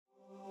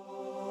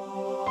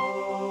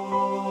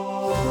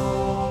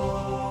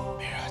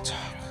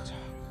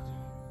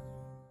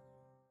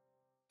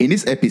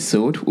this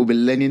episode, we'll be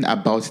learning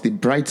about the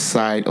bright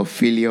side of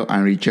failure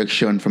and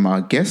rejection from our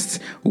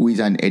guest, who is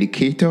an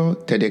educator,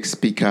 TEDx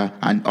speaker,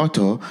 and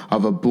author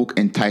of a book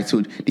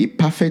entitled The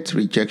Perfect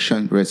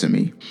Rejection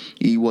Resume.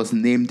 He was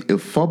named a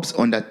Forbes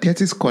Under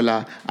 30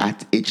 scholar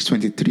at age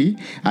 23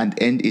 and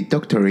earned a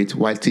doctorate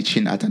while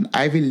teaching at an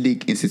Ivy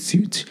League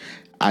institute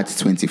at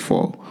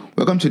 24.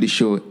 Welcome to the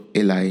show,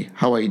 Eli.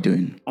 How are you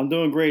doing? I'm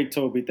doing great,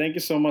 Toby. Thank you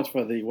so much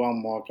for the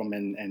warm welcome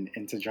and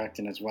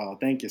interjecting as well.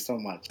 Thank you so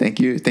much. Thank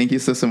you. Thank you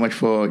so much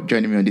for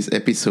joining me on this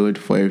episode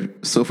for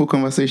a soulful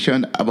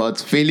conversation about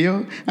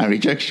failure and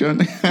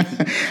rejection.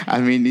 I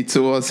mean, it's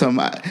so awesome.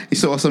 It's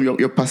so awesome,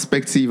 your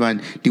perspective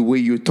and the way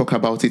you talk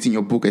about it in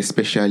your book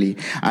especially.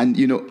 And,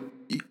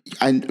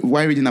 and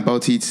while reading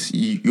about it,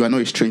 you are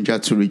not a stranger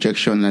to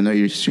rejection and not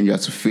a stranger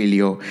to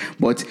failure.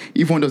 But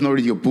if one does not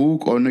read your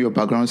book or know your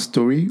background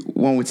story,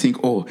 one would think,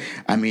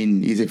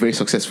 he's a very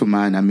successful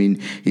man. I mean,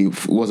 he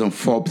was on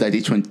Forbes at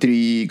age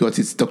 23, got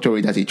his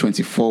doctorate at age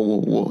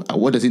 24.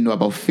 What does he know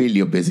about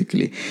failure,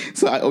 basically?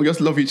 So I would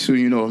just love you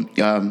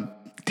to,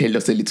 tell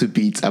us a little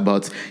bit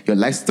about your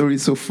life story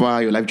so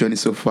far, your life journey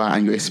so far,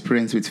 and your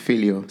experience with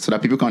failure, so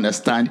that people can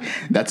understand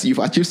that you've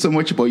achieved so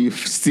much, but you've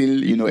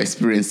still,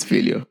 experienced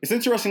failure. It's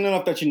interesting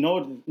enough that you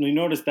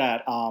notice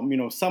that,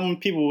 some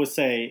people would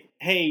say,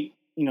 hey,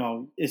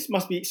 it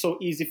must be so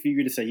easy for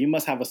you to say, you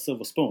must have a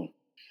silver spoon.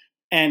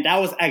 And that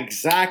was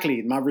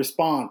exactly my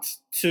response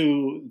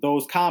to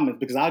those comments,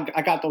 because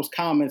I got those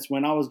comments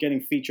when I was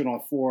getting featured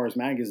on Forbes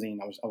magazine.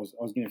 I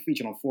was getting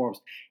featured on Forbes,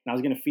 and I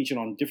was getting featured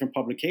on different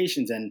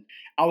publications, and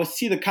I would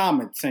see the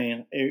comments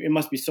saying it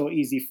must be so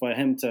easy for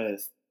him to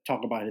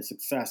talk about his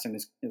success and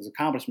his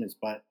accomplishments,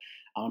 but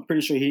I'm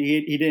pretty sure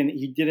he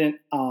didn't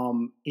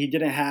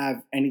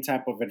have any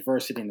type of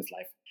adversity in his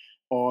life,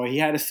 or he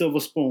had a silver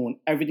spoon.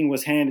 Everything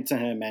was handed to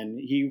him, and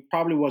he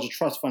probably was a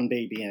trust fund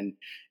baby. And,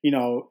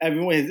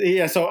 everyone,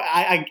 yeah. So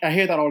I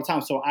hear that all the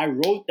time. So I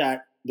wrote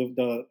that,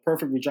 the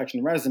Perfect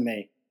Rejection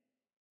Resume,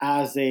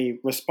 as a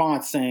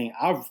response saying,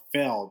 I've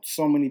failed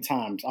so many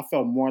times. I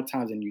failed more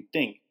times than you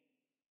think.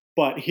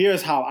 But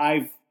here's how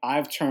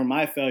I've turned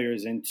my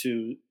failures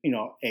into,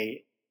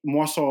 a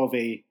more so of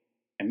a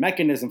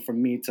mechanism for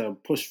me to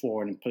push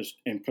forward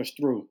and push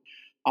through.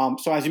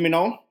 So as you may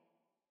know,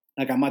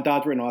 I got my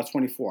doctorate when I was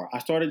 24. I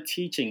started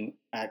teaching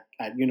at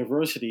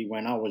university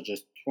when I was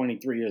just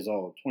 23 years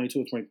old, 22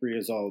 or 23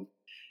 years old.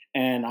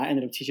 And I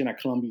ended up teaching at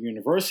Columbia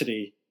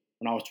University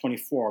when I was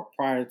 24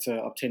 prior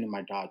to obtaining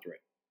my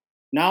doctorate.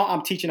 Now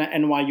I'm teaching at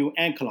NYU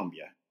and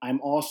Columbia.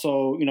 I'm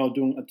also,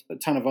 doing a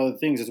ton of other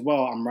things as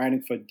well. I'm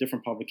writing for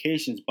different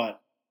publications, but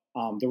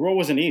the road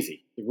wasn't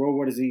easy. The road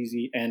wasn't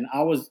easy. And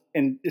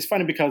it's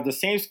funny because the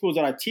same schools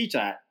that I teach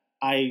at,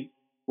 I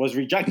was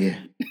rejected.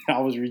 Yeah. I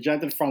was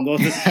rejected from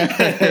those.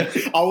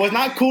 I was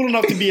not cool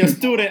enough to be a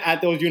student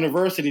at those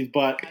universities,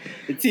 but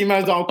it seems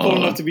as though I'm cool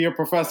enough to be a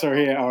professor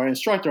here or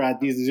instructor at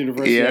these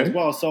universities as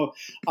well. So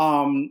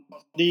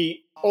the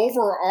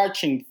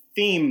overarching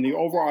theme, the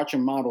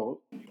overarching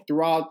model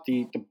throughout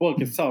the book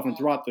itself and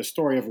throughout the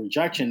story of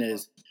rejection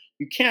is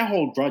you can't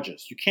hold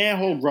grudges. You can't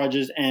hold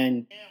grudges.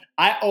 And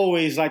I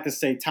always like to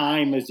say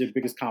time is your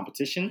biggest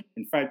competition.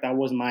 In fact, that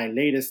was my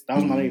latest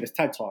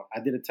TED Talk. I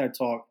did a TED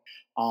Talk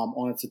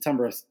on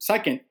September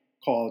 2nd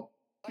called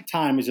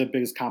Time is Your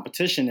Biggest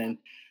Competition. And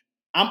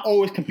I'm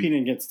always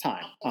competing against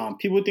time.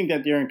 People think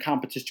that they're in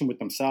competition with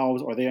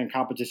themselves or they're in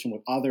competition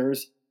with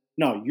others.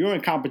 No, you're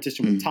in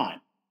competition with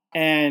time.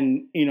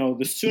 And,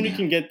 the sooner you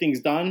can get things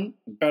done,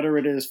 the better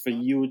it is for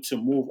you to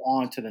move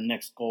on to the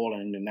next goal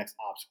and the next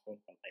obstacle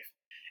in life.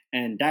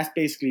 And that's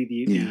basically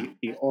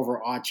the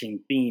overarching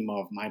theme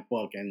of my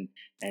book and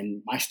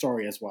my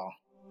story as well.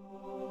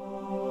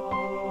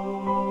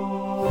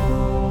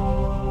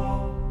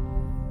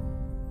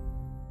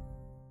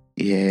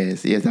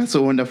 Yes, that's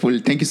so wonderful.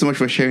 Thank you so much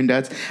for sharing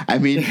that. I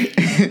mean,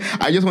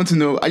 I just want to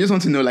know,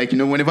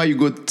 whenever you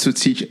go to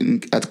teach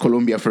at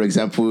Columbia, for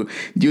example,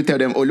 do you tell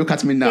them, oh, look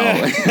at me now?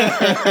 I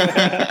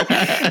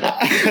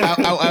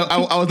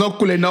was not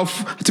cool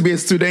enough to be a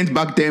student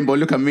back then, but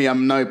look at me,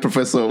 I'm now a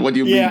professor. What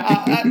do you mean?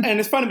 And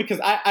it's funny because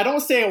I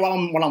don't say it while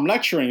I'm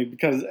lecturing,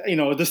 because,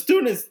 the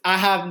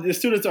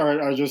students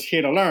are just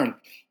here to learn.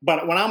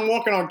 But when I'm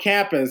walking on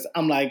campus,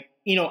 I'm like,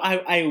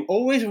 I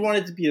always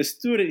wanted to be a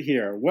student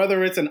here,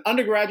 whether it's an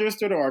undergraduate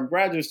student or a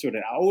graduate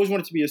student. I always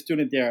wanted to be a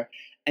student there,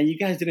 and you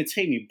guys didn't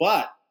take me.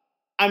 But,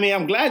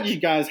 I'm glad you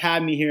guys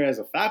had me here as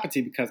a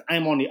faculty because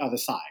I'm on the other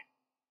side.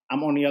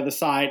 I'm on the other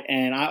side,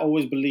 and I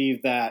always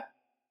believe that,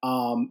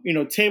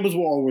 tables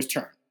will always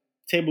turn.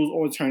 Tables will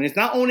always turn. It's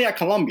not only at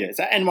Columbia, it's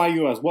at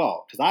NYU as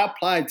well, because I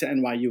applied to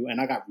NYU, and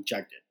I got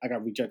rejected. I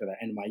got rejected at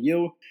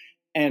NYU,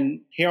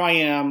 and here I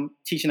am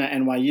teaching at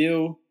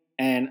NYU,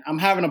 and I'm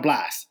having a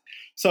blast.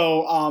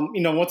 So,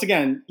 once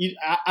again,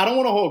 I don't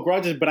want to hold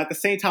grudges, but at the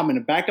same time, in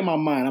the back of my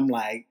mind, I'm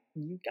like,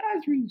 you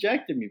guys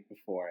rejected me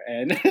before.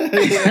 And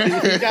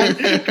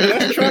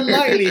let's tread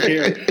lightly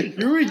here.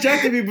 You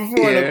rejected me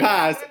before in the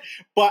past,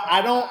 but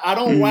I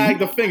don't wag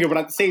the finger. But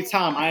at the same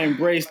time, I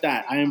embrace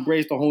that. I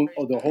embrace the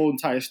whole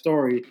entire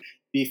story.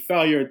 the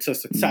failure to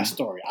success Mm.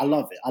 story. I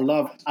love it.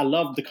 I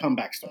love the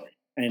comeback story,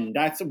 and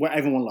that's what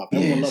everyone loves.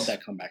 Everyone loves Yes.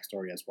 that comeback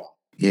story as well.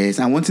 Yes,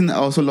 and one thing I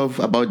also love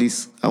about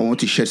this, I want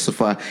to share so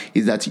far,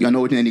 is that you're not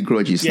holding any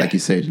grudges, Yeah. like you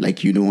said.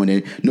 Like you don't want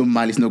to, no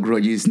malice, no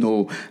grudges,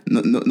 no,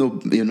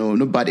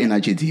 no bad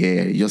energy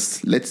there. You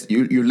just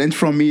you learned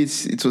from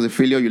it. It was a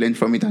failure. You learned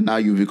from it, and now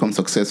you become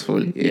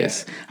successful.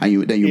 Yes, and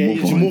you Yeah,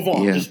 move just on. move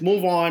on. Yeah, Just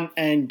move on,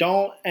 and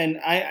don't.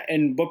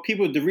 And but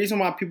people, the reason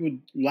why people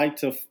like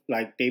to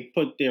like they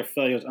put their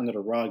failures under the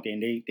rug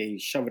and they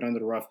shove it under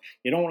the rug.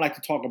 They don't like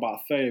to talk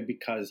about failure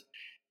because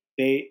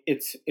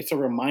it's a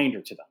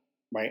reminder to them,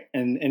 right?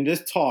 And in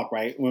this talk,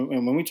 right,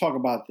 when we talk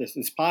about this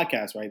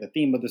podcast, right, the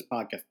theme of this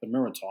podcast, the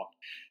mirror talk,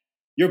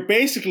 you're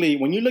basically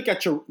when you look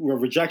at your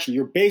rejection,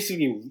 you're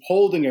basically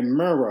holding a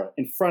mirror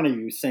in front of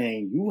you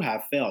saying you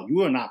have failed.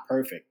 You are not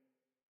perfect,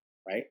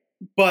 right?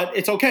 But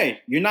it's okay.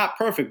 You're not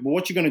perfect. But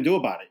what you going to do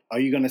about it? Are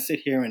you going to sit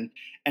here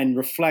and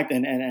reflect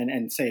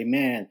and say,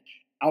 man,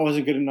 I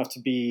wasn't good enough to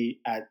be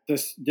at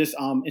this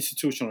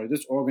institution or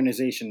this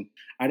organization.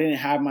 I didn't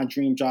have my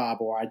dream job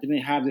or I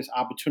didn't have this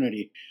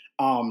opportunity.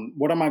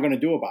 What am I going to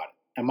do about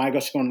it? Am I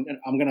just going?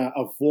 I'm going to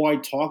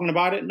avoid talking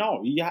about it?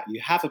 No, you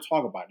have to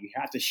talk about it. You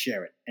have to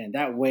share it, and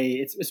that way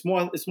it's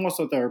more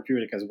so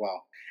therapeutic as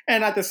well.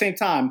 And at the same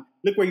time,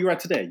 look where you're at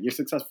today. You're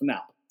successful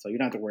now, so you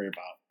don't have to worry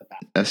about the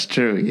past. that's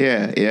true.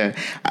 Yeah, yeah,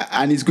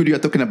 and it's good you're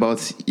talking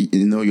about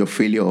your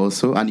failure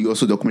also, and you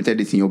also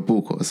documented it in your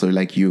book also,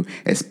 like you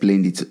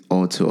explained it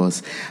all to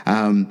us.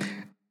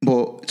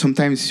 But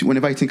sometimes,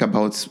 whenever I think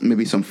about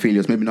maybe some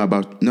failures, maybe not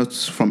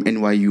from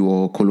NYU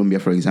or Columbia,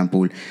 for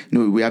example,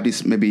 we have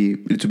this maybe a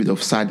little bit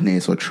of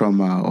sadness or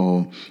trauma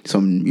or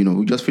some,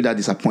 we just feel that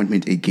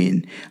disappointment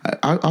again.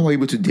 How are you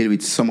able to deal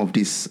with some of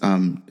these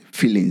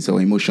feelings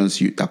or emotions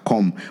that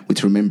come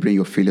with remembering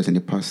your failures in the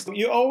past?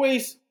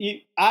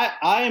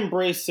 I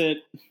embrace it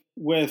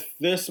with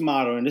this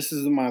motto, and this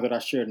is the motto that I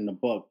shared in the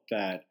book.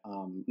 That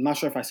I'm not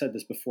sure if I said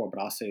this before, but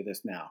I'll say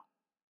this now: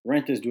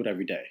 rent is due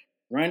every day.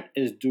 Rent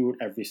is due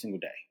every single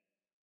day.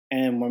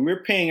 And when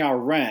we're paying our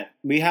rent,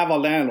 we have a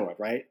landlord,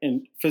 right?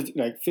 And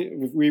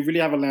we really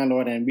have a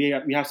landlord, and we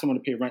have someone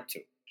to pay rent to.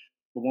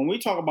 But when we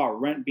talk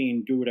about rent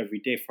being due every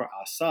day for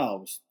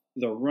ourselves,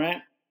 the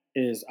rent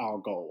is our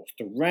goals.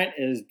 The rent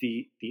is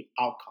the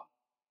outcome.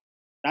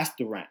 That's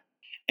the rent.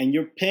 And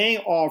you're paying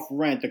off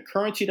rent. The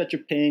currency that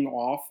you're paying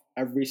off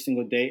every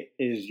single day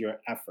is your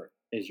effort,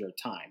 is your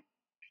time.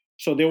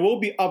 So there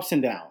will be ups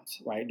and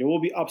downs, right? There will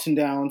be ups and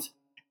downs.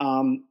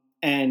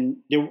 And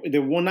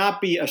there will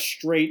not be a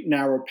straight,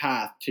 narrow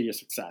path to your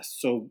success.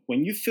 So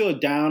when you feel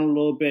down a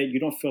little bit, you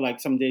don't feel like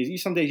some days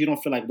you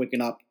don't feel like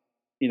waking up,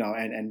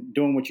 and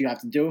doing what you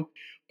have to do.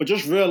 But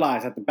just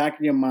realize at the back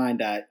of your mind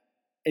that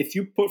if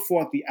you put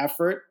forth the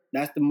effort,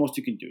 that's the most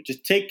you can do.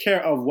 Just take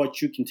care of what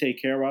you can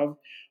take care of,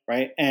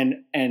 right?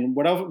 And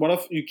what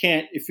if you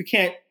can't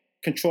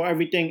control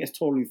everything, it's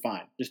totally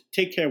fine. Just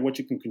take care of what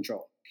you can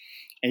control.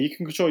 And you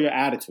can control your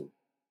attitude.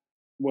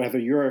 Whether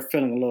you're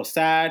feeling a little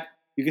sad,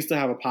 you can still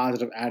have a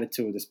positive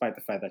attitude despite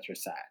the fact that you're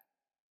sad.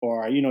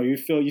 Or you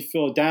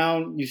feel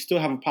down, you still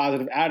have a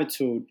positive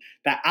attitude.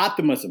 That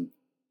optimism,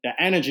 that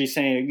energy,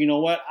 saying, you know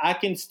what, I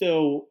can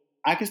still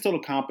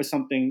accomplish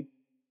something,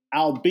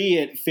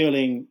 albeit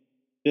feeling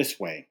this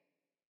way.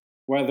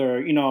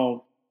 Whether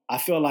I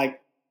feel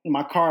like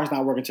my car is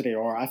not working today,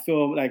 or I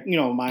feel like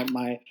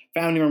my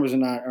family members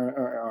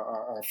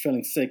are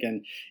feeling sick,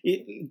 and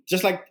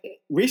just like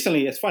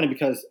recently, it's funny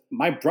because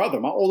my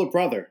older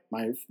brother,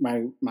 my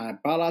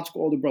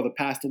biological older brother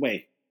passed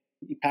away.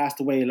 He passed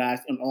away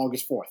on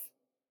August 4th.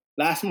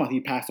 Last month he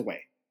passed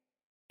away,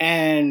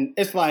 and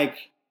it's like,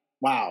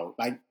 wow,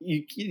 like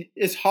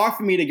it's hard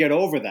for me to get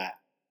over that.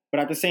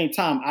 But at the same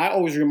time, I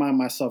always remind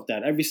myself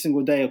that every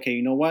single day, okay,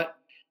 you know what?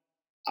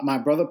 My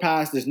brother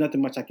passed. There's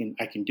nothing much I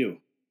can do.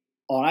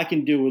 All I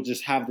can do is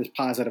just have this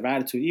positive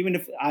attitude, even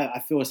if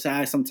I feel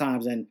sad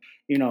sometimes, and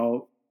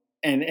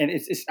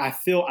it's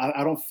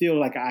I don't feel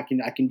like I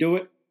can do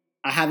it.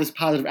 I have this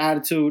positive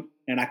attitude,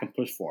 and I can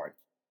push forward.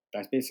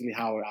 That's basically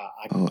how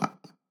I Oh,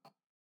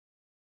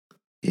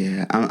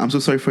 yeah. I'm so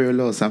sorry for your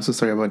loss. I'm so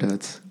sorry about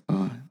that.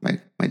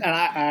 and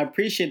I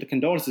appreciate the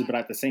condolences, but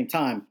at the same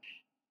time,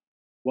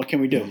 what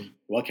can we do?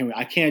 What can we?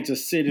 I can't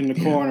just sit in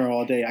the corner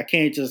all day. I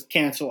can't just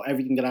cancel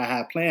everything that I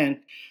have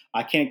planned.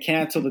 I can't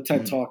cancel the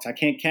TED Talks. I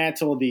can't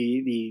cancel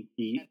the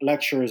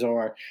lectures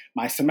or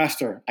my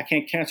semester. I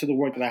can't cancel the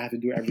work that I have to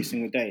do every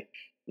single day.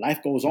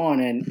 Life goes on,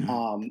 and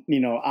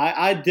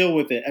I deal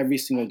with it every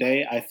single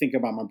day. I think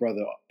about my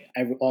brother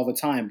all the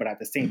time, but at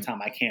the same time,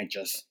 I can't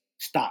just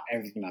stop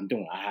everything I'm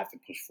doing. I have to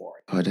push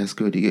forward. Oh, that's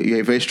good.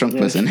 You're a very strong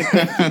person.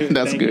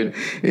 That's good.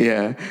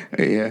 Yeah,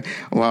 yeah.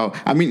 Wow.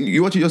 I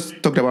mean, what you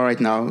just talked about right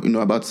now,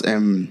 about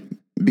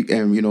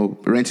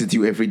rent is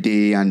due every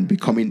day and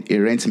becoming a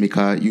rent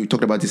maker. You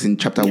talked about this in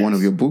chapter 1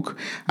 of your book,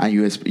 and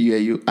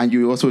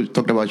you also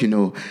talked about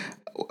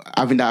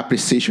having that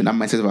appreciation, that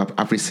mindset of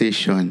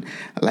appreciation.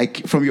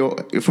 Like from your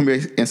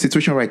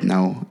situation right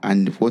now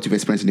and what you've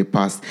experienced in the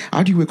past,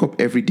 how do you wake up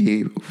every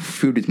day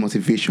filled with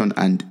motivation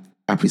and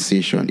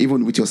appreciation,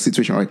 even with your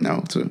situation right now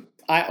too?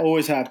 I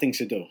always have things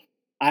to do.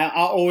 I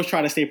always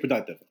try to stay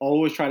productive.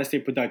 Always try to stay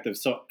productive.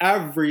 So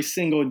every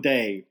single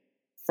day,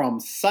 from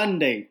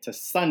Sunday to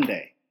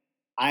Sunday,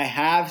 I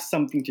have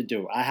something to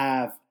do. I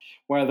have,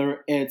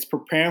 whether it's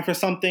preparing for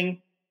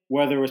something,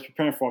 whether it's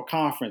preparing for a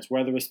conference,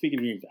 whether it's speaking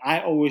to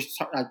I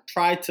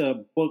try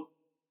to book.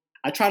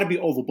 I try to be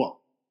overbooked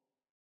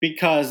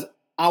because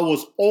I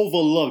was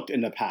overlooked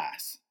in the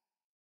past.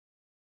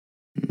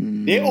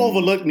 They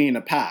overlooked me in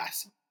the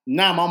past.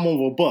 Now I'm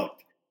overbooked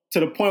to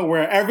the point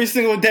where every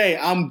single day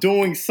I'm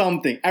doing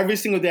something. Every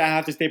single day I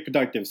have to stay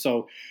productive.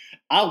 So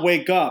I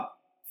wake up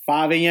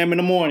 5 a.m. in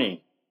the morning.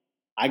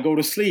 I go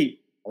to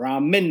sleep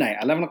around midnight,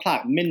 11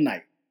 o'clock,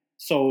 midnight.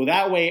 So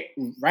that way,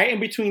 right in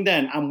between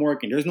then, I'm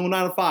working. There's no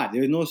 9 to 5.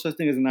 There's no such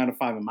thing as a 9 to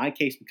 5 in my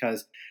case,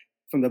 because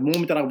from the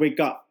moment that I wake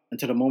up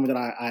until the moment that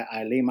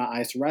I lay my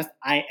eyes to rest,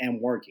 I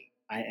am working.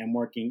 I am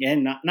working.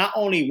 And not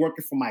only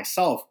working for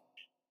myself,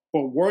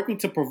 but working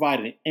to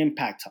provide an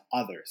impact to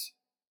others,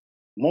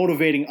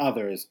 motivating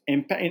others,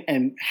 and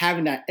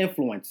having that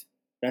influence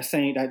that's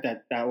saying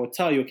that will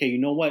tell you, okay, you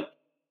know what?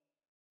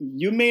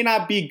 You may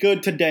not be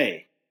good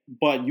today,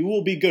 but you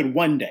will be good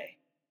one day.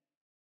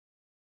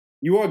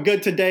 You are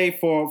good today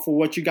for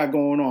what you got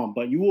going on,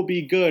 but you will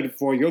be good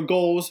for your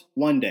goals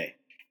one day.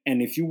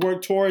 And if you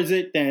work towards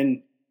it,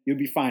 then you'll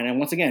be fine. And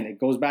once again, it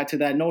goes back to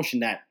that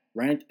notion that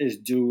rent is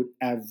due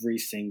every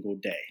single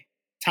day.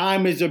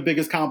 Time is your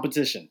biggest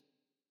competition.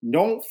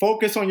 Don't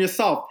focus on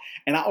yourself.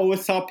 And I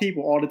always tell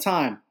people all the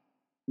time,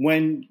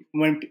 when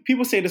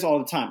people say this all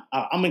the time,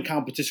 I'm in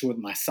competition with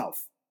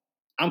myself.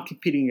 I'm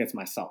competing against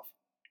myself.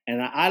 And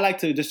I like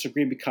to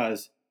disagree,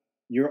 because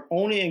you're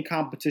only in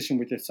competition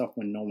with yourself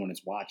when no one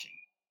is watching.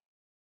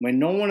 When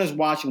no one is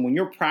watching, when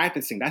you're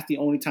practicing, that's the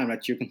only time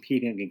that you're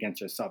competing against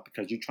yourself,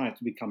 because you're trying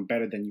to become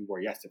better than you were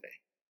yesterday.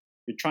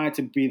 You're trying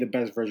to be the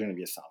best version of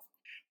yourself.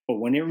 But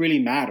when it really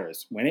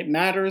matters,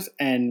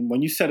 and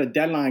when you set a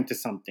deadline to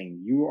something,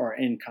 you are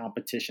in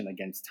competition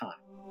against time.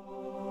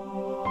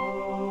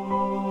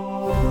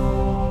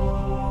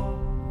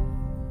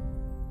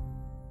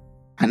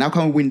 And how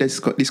can we win this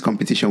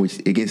competition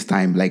against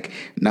time? Like,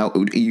 now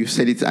you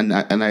said it, and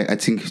I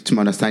think, to my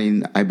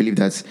understanding, I believe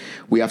that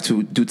we have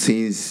to do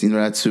things in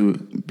order to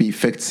be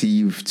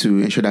effective, to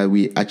ensure that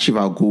we achieve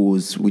our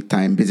goals with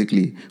time,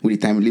 basically with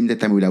the limited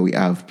time that we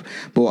have.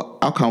 But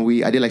how can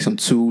we? Are there like some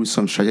tools,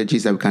 some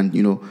strategies that we can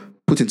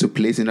put into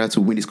place in order to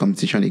win this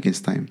competition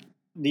against time?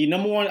 The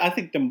number one, I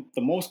think the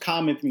most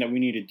common thing that we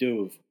need to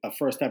do, a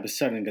first step, is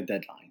setting a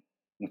deadline.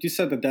 Once you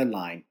set the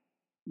deadline,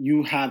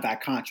 you have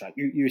that contract.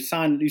 You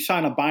sign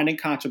a binding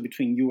contract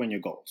between you and your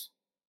goals.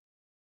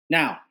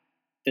 Now,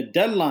 the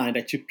deadline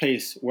that you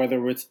place,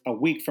 whether it's a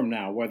week from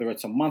now, whether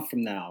it's a month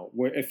from now,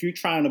 where if you're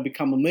trying to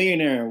become a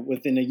millionaire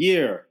within a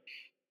year,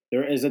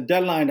 there is a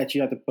deadline that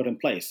you have to put in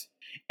place.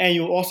 And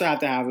you also have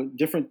to have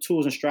different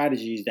tools and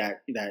strategies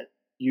that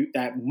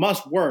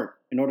must work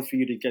in order for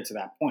you to get to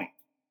that point.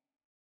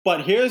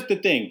 But here's the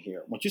thing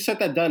here. Once you set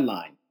that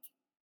deadline,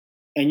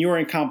 and you're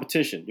in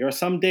competition, there are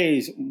some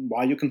days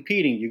while you're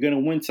competing, you're going to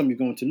win some, you're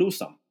going to lose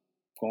some.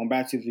 Going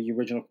back to the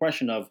original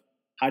question of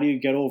how do you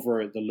get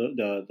over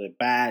the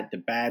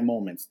bad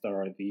moments,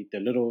 or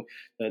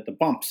the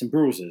bumps and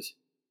bruises.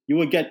 You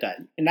will get that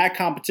in that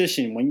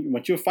competition.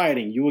 When you're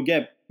fighting, you will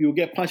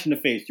get punched in the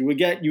face. You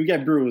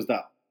get bruised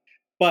up,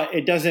 but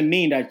it doesn't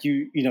mean that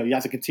you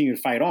have to continue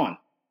to fight on.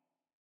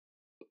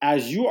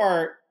 As you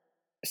are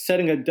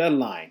setting a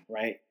deadline,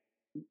 right?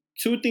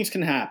 Two things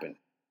can happen.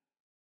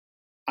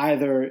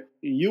 Either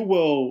you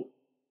will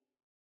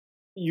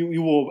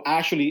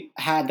actually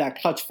have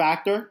that clutch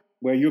factor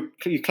where you're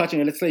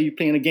clutching. Let's say you're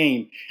playing a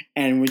game,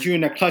 and when you're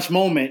in that clutch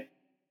moment,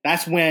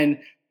 that's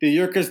when the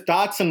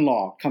Yerkes-Dodson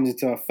law comes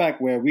into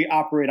effect, where we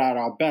operate at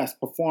our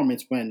best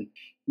performance when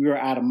we are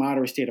at a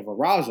moderate state of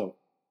arousal.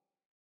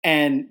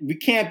 And we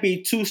can't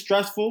be too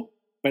stressful,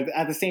 but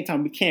at the same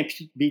time, we can't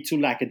be too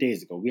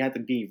lackadaisical. We have to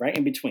be right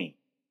in between.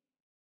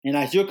 And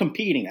as you're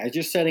competing, as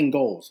you're setting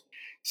goals,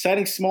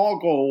 setting small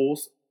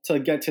goals to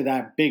get to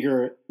that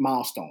bigger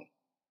milestone.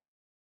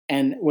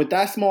 And with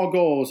that small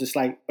goals, it's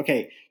like,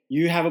 okay,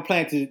 you have a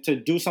plan to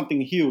do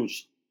something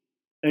huge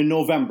in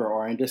November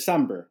or in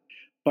December.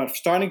 But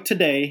starting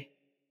today,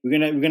 we're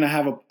gonna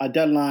have a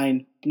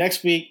deadline.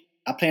 Next week,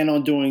 I plan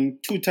on doing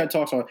 2 TED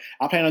Talks, or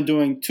I plan on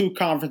doing 2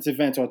 conference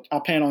events, or I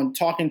plan on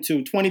talking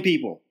to 20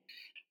 people.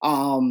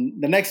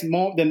 The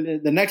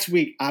next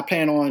week, I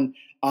plan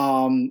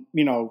on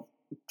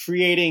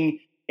creating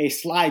a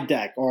slide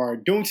deck or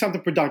doing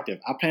something productive.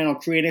 I plan on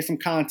creating some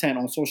content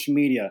on social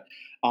media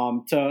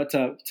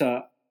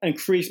to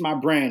increase my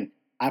brand.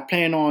 I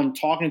plan on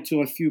talking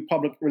to a few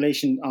public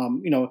relation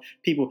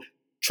people,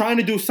 trying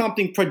to do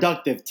something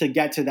productive to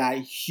get to that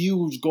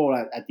huge goal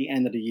at the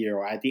end of the year,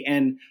 or at the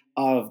end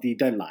of the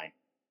deadline.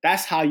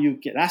 That's how you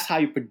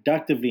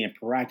productively and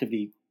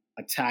proactively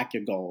attack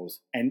your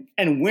goals and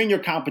win your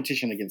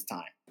competition against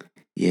time.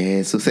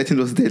 Yeah, so setting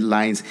those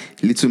deadlines,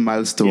 little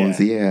milestones,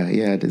 Yeah.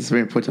 yeah, that's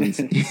very important.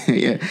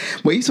 Yeah,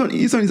 but each one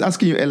is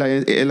asking you,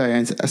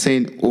 Alliance,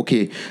 saying,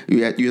 okay,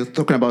 you're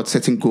talking about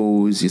setting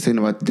goals, you're saying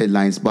about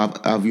deadlines,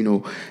 but I've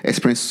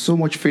experienced so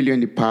much failure in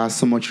the past,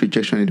 so much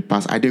rejection in the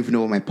past. I don't even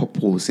know what my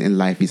purpose in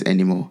life is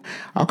anymore.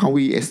 How can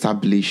we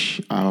establish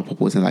our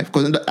purpose in life?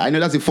 Because I know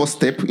that's the first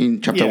step in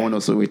chapter Yeah. 1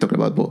 or so we're talking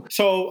about. But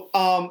So,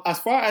 as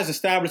far as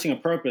establishing a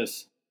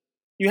purpose,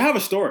 you have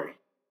a story.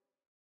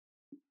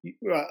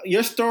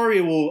 Your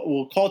story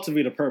will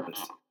cultivate a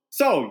purpose.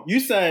 So you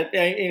said,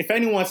 and if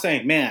anyone's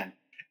saying, "Man,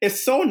 it's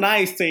so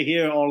nice to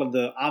hear all of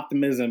the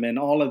optimism and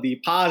all of the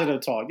positive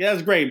talk," yeah,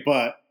 it's great,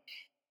 but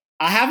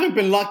I haven't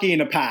been lucky in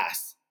the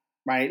past,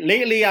 right?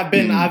 Lately, I've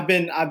been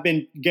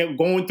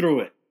going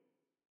through it.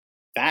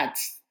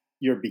 That's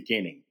your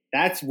beginning.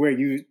 That's where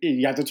you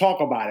have to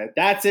talk about it.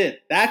 That's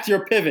it. That's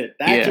your pivot.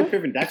 That's your yeah,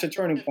 pivot. That's your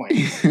turning point.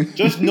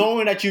 Just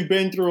knowing that you've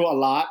been through a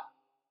lot,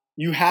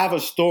 you have a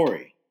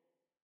story.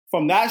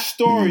 From that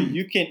story,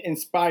 you can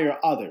inspire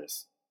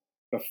others.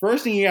 The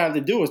first thing you have to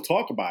do is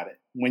talk about it.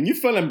 When you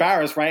feel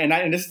embarrassed, right?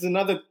 And this is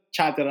another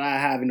chapter that I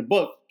have in the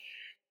book.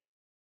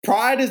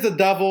 Pride is the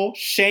devil,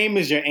 shame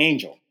is your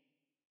angel.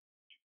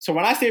 So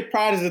when I say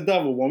pride is the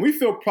devil, when we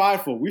feel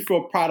prideful, we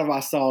feel proud of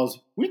ourselves.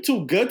 We're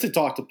too good to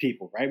talk to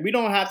people, right? We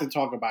don't have to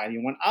talk about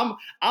anyone. I'm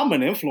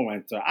an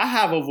influencer. I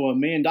have over $1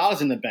 million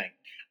in the bank.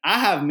 I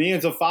have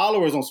millions of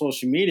followers on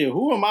social media.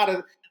 Who am I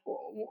to?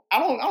 I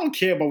don't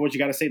care about what you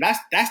got to say. That's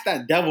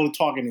that devil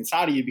talking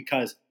inside of you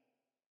because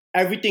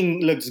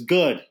everything looks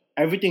good,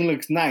 everything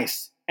looks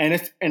nice, and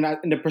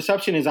the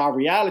perception is our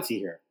reality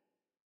here.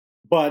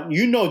 But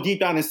deep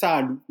down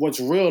inside, what's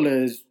real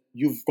is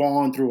you've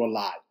gone through a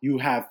lot. You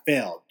have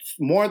failed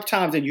more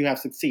times than you have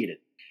succeeded.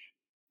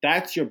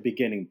 That's your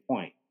beginning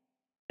point.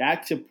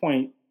 That's your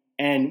point.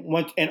 And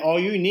all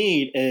you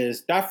need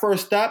is that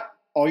first step.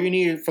 All you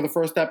need for the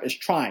first step is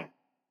trying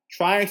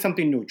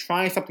something new,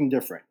 trying something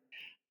different.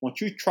 Once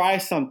you try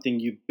something,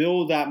 you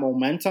build that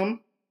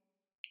momentum.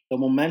 The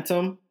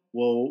momentum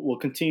will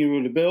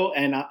continue to build,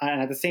 and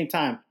at the same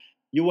time,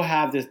 you will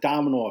have this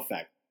domino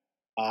effect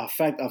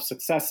of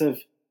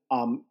successive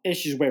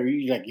issues where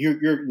you're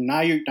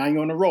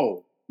on a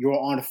roll, you're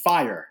on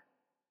fire.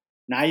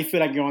 Now you feel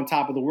like you're on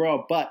top of the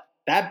world, but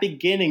that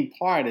beginning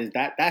part is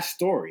that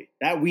story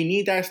that we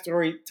need that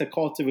story to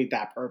cultivate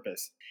that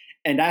purpose,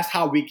 and that's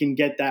how we can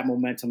get that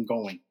momentum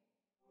going.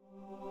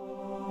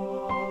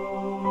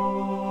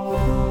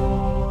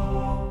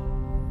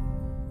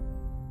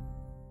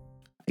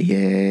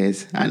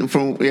 yes. And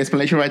from your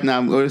explanation right now,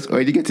 I'm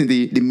already getting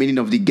the meaning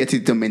of the get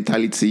it done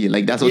mentality.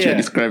 Like that's what you're Yeah,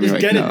 describing just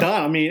right get it now.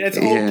 done. I mean, it's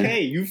Yeah.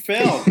 okay. You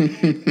failed.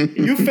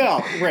 You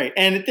failed, right?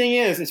 And the thing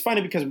is, it's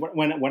funny because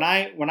when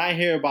I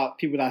hear about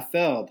people that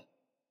failed,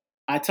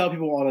 I tell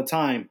people all the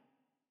time,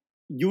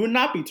 you would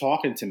not be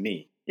talking to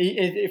me.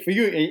 For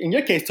you, in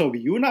your case, Toby,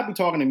 you would not be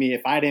talking to me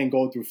if I didn't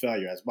go through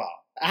failure as well.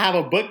 I have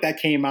a book that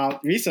came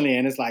out recently,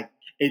 and it's like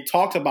it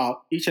talks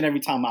about each and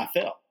every time I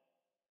fail.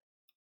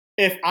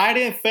 If I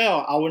didn't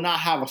fail, I would not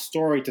have a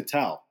story to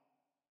tell.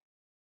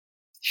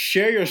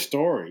 Share your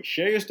story.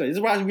 Share your story. This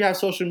is why we have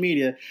social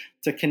media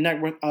to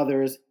connect with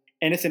others,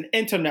 and it's an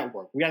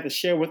internetwork. We have to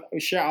share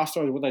our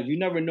stories with others. You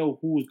never know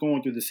who's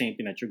going through the same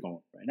thing that you're going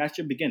through, and that's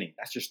your beginning.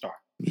 That's your start.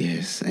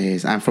 Yes,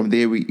 yes. And from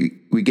there,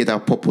 we get our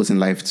purpose in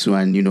life too,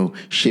 and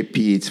shape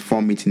it,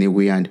 form it in a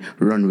way, and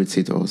run with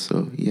it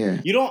also.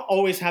 Yeah. You don't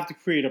always have to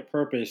create a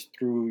purpose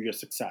through your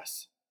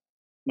success.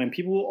 When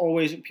people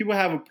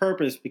have a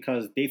purpose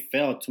because they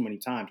failed too many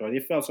times, or they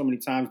failed so many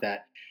times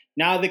that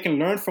now they can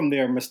learn from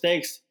their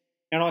mistakes,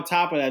 and on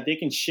top of that, they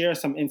can share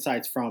some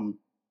insights from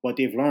what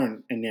they've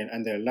learned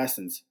and their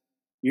lessons.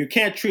 You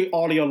can't treat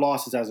all of your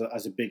losses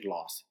as a big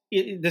loss,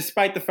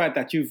 despite the fact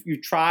that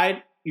you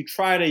tried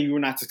and you were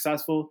not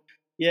successful.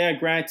 Yeah,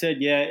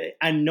 granted, yeah,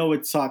 I know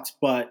it sucks,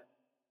 but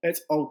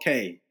it's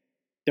okay.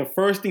 The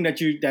first thing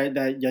that you've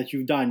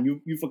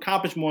done, you've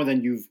accomplished more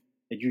than you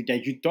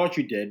thought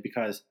you did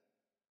because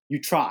you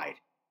tried.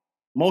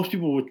 Most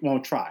people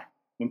won't try.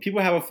 When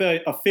people have a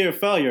fear of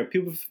failure,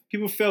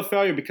 people feel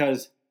failure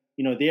because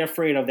they're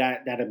afraid of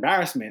that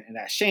embarrassment and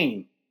that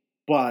shame,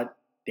 but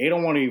they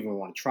don't want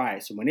to try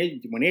it. So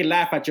when they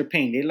laugh at your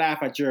pain, they laugh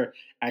at your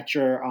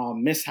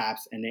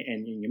mishaps and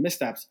your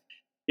missteps.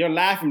 They're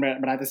laughing,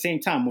 but at the same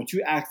time, once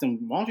you ask them,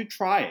 why don't you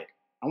try it?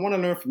 I want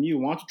to learn from you.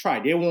 Why don't you try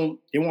it?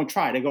 They won't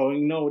try. They go,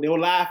 they'll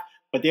laugh,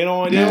 but they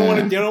don't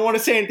want to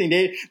say anything.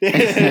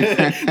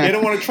 They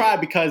don't want to try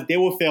because they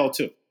will fail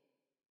too.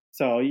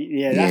 So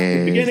yeah, that's the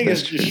Yes, beginning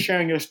that's is just true.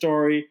 sharing your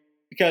story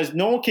because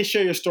no one can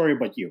share your story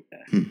but you.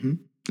 Hmm.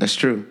 That's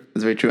true.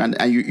 That's very true. And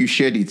you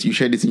shared it. You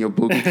shared it in your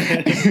book.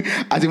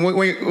 I think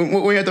when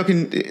you're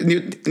talking,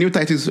 new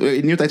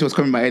title was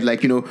coming in my head,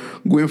 like,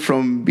 going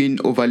from being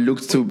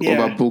overlooked to Yeah.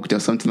 overbooked or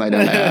something like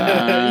that.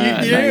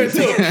 Like, You hear it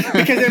nice. too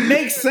because it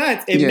makes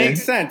sense. It Yeah.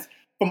 makes sense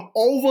from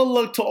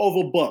overlooked to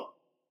overbooked.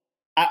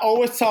 I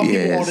always tell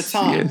people all the Yes.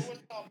 time, Yes.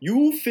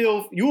 you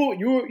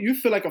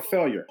feel like a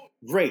failure.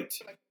 Great.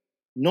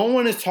 No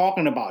one is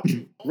talking about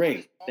you.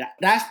 Great.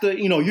 That's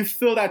you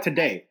feel that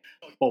today.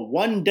 But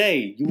one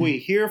day you will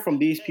hear from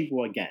these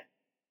people again.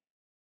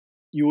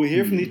 You will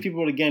hear from these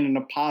people again in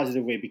a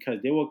positive way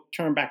because they will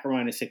turn back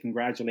around and say,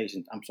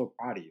 "Congratulations, I'm so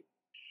proud of you."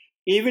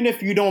 Even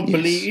if you don't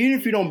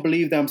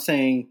believe them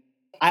saying,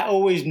 "I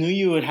always knew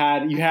you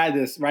had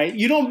this," right?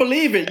 You don't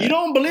believe it.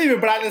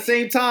 But at the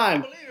same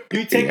time,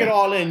 you take it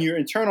all in, you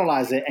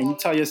internalize it, and you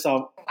tell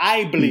yourself,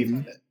 "I believe in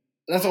it."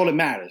 That's all that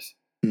matters.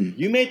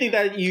 You may think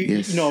that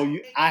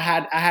I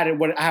had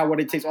what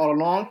it takes all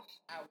along,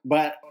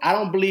 but I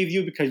don't believe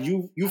you because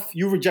you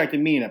rejected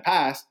me in the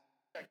past.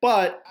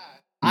 But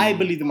I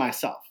believe in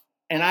myself,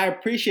 and I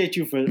appreciate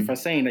you for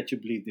saying that you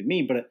believed in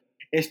me. But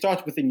it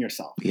starts within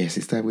yourself. Yes,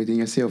 it starts within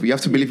yourself. You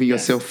have to believe in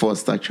yourself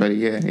first, actually.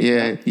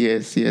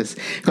 Yes.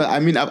 Because I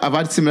mean, I've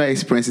had similar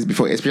experiences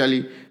before,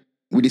 especially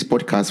with this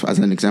podcast as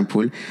an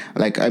example.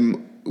 Like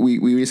we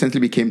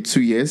recently became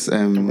 2 years.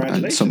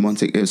 And some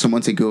months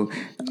ago.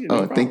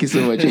 Oh, thank you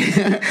so much.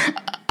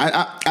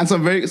 and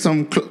some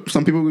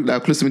people that are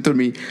close to me told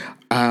me,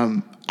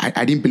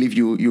 I didn't believe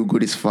you go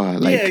this far.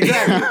 Like,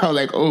 exactly. I was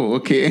like, oh,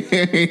 okay.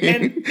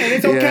 and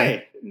it's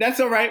okay. That's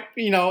all right.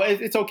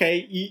 It's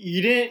okay.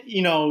 You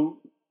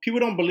didn't. People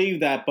don't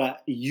believe that,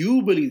 but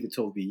you believe it,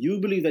 Toby. You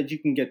believe that you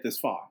can get this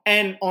far.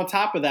 And on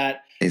top of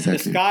that, the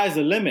sky's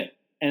the limit.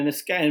 And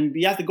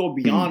you have to go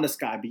beyond the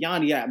sky,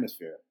 beyond the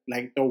atmosphere.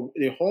 Like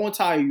the whole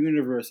entire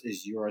universe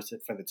is yours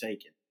for the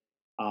taking.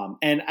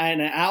 And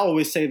I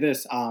always say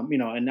this,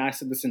 and I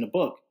said this in the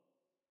book.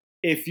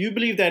 If you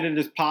believe that it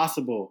is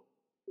possible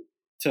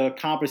to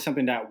accomplish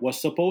something that was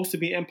supposed to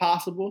be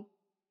impossible,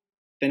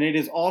 then it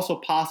is also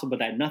possible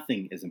that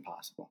nothing is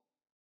impossible.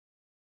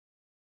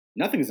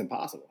 Nothing is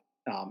impossible.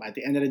 At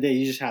the end of the day,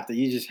 you just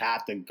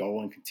have to go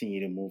and continue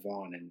to move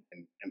on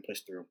and push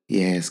through.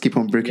 Yes, keep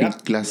on breaking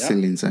glass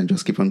ceilings and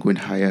just keep on going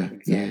higher.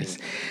 Exactly. Yes,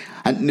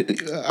 and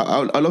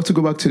I'd love to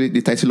go back to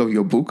the title of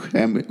your book.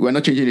 We're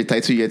not changing the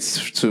title yet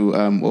to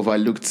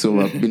overlooked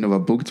or being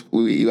overbooked.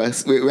 We are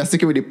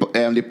sticking with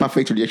the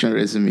perfect rejection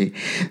resume.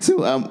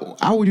 So,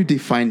 how would you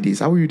define this?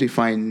 How would you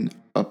define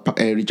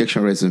a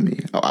rejection resume?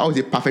 How is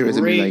a perfect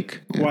resume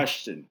like? Great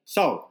question.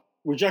 So,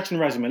 rejection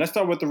resume. Let's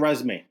start with the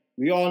resume.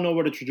 We all know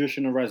what a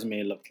traditional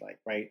resume looks like,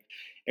 right?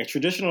 A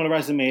traditional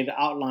resume that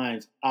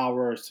outlines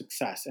our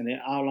success and it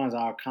outlines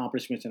our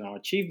accomplishments and our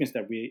achievements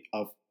that we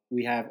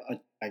have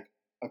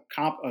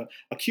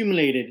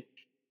accumulated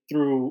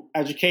through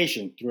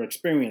education, through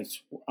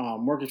experience,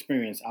 work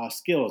experience, our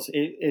skills.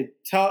 It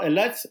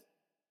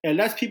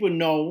lets people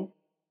know,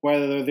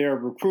 whether they're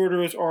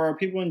recruiters or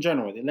people in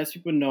general. It lets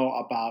people know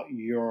about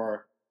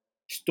your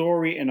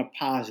story in a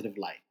positive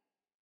light.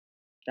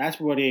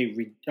 That's what a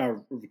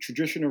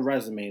traditional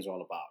resume is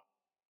all about.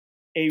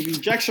 A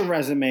rejection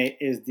resume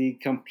is the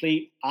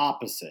complete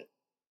opposite.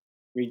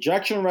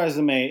 Rejection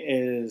resume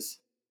is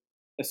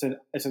it's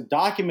a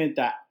document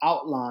that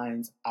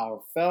outlines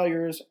our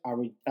failures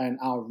and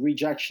our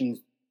rejections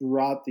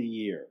throughout the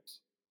years.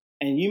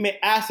 And you may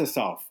ask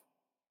yourself,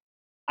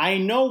 I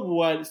know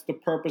what's the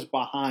purpose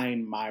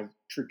behind my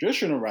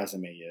traditional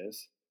resume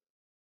is,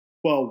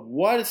 but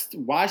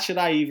why should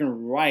I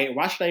even write?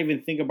 Why should I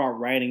even think about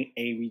writing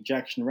a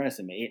rejection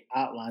resume? It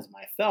outlines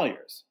my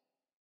failures.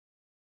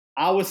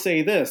 I would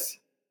say this,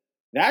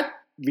 that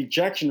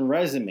rejection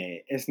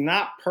resume is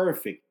not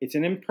perfect. It's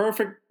an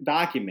imperfect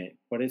document,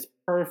 but it's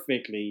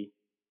perfectly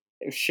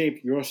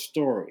shaped your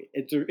story.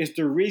 It's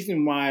the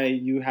reason why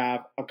you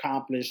have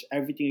accomplished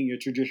everything in your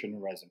traditional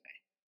resume.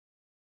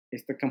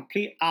 It's the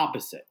complete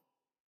opposite.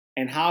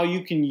 And how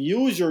you can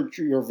use your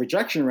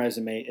rejection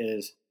resume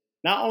is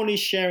not only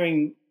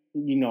sharing,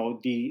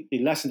 the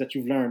lessons that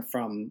you've learned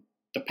from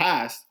the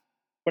past,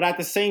 but at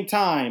the same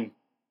time,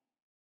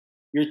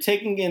 you're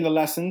taking in the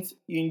lessons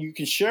and you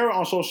can share it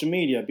on social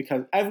media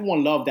because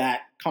everyone loved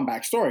that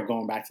comeback story,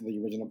 going back to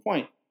the original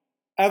point.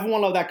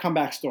 Everyone loved that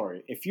comeback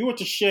story. If you were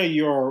to share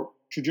your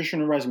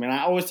traditional resume, and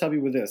I always tell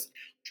people this,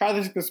 try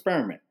this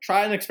experiment.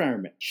 Try an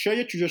experiment. Share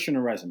your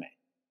traditional resume.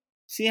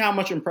 See how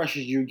much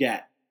impressions you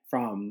get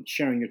from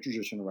sharing your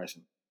traditional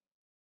resume.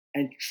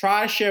 And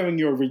try sharing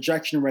your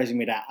rejection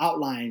resume that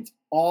outlines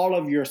all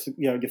of your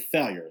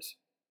failures.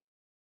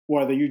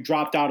 Whether you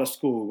dropped out of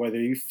school, whether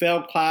you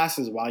failed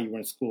classes while you were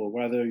in school,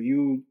 whether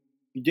you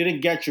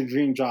didn't get your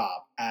dream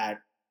job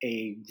at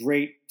a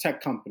great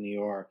tech company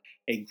or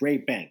a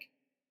great bank,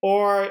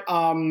 or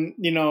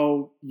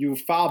you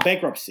filed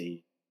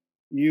bankruptcy,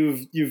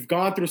 you've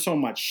gone through so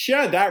much.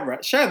 Share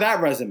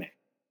that resume.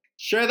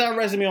 Share that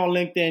resume on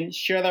LinkedIn.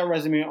 Share that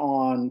resume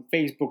on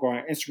Facebook or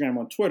on Instagram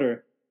or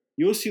Twitter.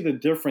 You'll see the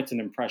difference in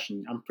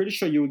impression. I'm pretty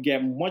sure you would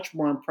get much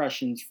more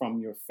impressions from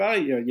your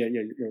failure,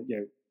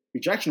 your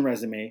rejection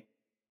resume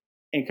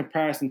in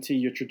comparison to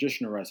your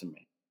traditional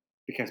resume,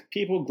 because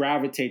people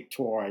gravitate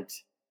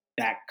towards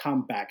that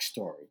comeback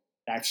story,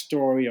 that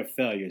story of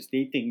failures.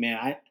 They think,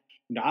 man,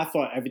 I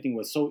thought everything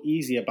was so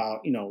easy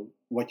about,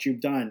 what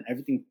you've done.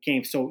 Everything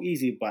came so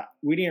easy, but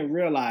we didn't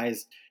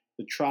realize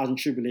the trials and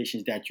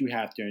tribulations that you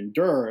have to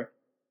endure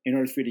in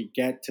order for you to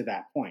get to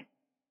that point.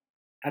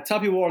 I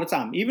tell people all the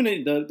time, even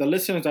the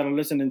listeners that are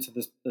listening to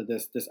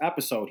this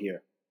episode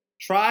here,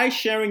 try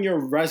sharing your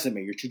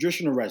resume, your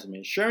traditional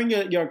resume. Sharing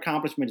your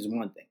accomplishment is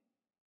one thing,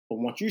 but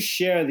once you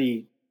share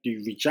the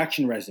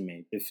rejection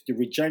resume,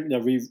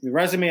 the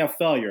resume of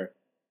failure,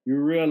 you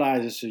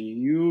realize it's a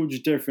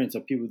huge difference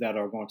of people that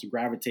are going to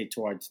gravitate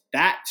towards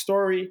that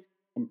story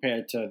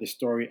compared to the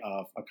story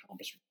of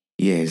accomplishment.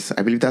 Yes,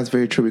 I believe that's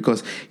very true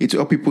because it will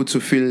help people to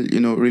feel,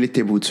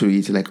 relatable to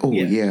it. Like, oh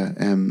yeah,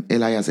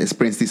 Eli has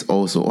experienced this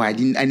also. Or I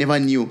never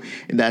knew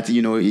that,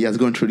 he has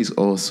gone through this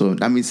also.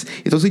 That means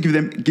it also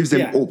gives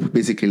them hope,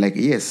 basically. Like,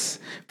 yes,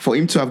 for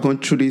him to have gone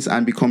through this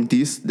and become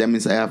this, that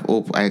means I have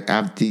hope. I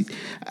have the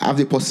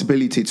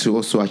possibility to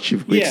also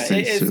achieve great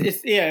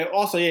things.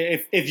 Also,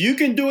 if you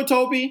can do it,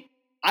 Toby,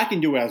 I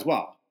can do it as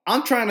well.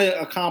 I'm trying to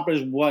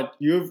accomplish what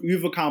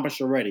you've accomplished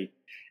already.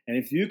 And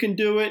if you can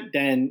do it,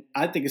 then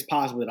I think it's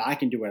possible that I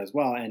can do it as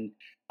well. And,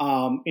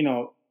 I'm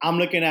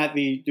looking at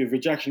the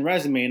rejection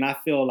resume and I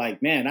feel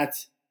like, man,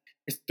 it's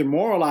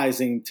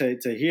demoralizing to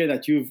hear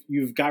that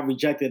you've got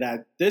rejected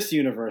at this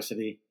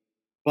university.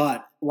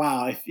 But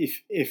wow,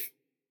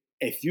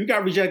 if you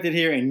got rejected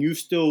here and you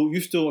still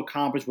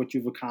accomplished what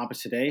you've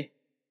accomplished today,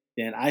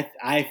 then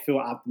I feel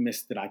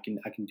optimistic that I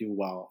can do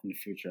well in the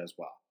future as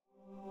well.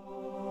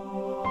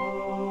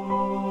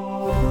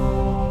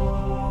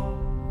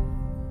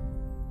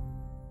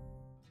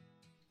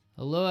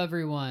 Hello,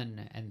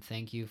 everyone, and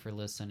thank you for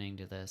listening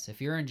to this.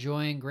 If you're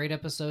enjoying great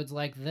episodes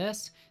like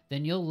this,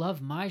 then you'll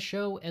love my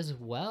show as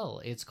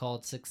well. It's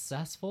called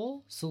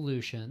Successful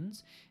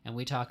Solutions, and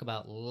we talk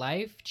about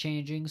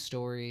life-changing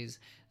stories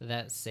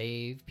that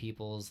save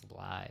people's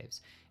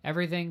lives.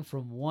 Everything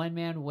from one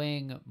man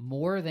weighing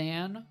more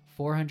than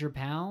 400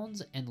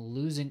 pounds and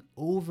losing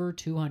over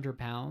 200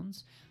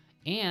 pounds,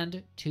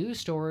 and 2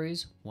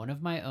 stories, one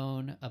of my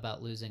own,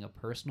 about losing a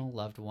personal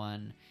loved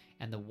one,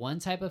 and the one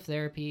type of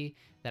therapy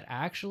that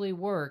actually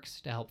works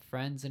to help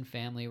friends and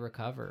family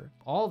recover.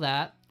 All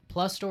that,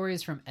 plus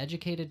stories from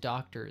educated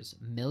doctors,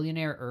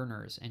 millionaire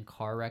earners, and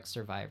car wreck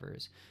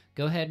survivors.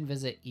 Go ahead and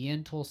visit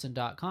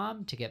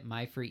iantolson.com to get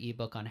my free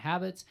ebook on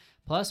habits,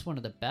 plus one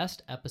of the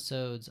best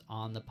episodes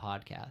on the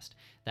podcast.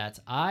 That's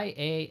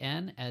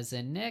IAN as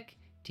in Nick,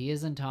 T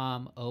as in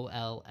Tom,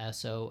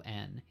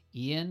 OLSON,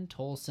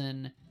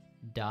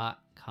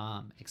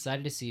 iantolson.com.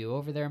 Excited to see you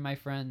over there, my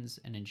friends,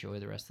 and enjoy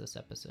the rest of this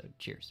episode.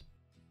 Cheers.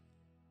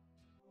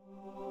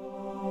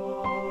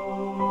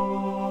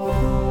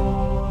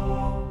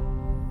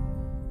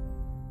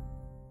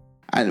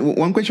 And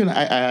one question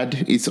I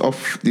had is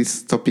off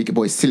this topic,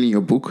 but it's still in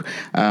your book.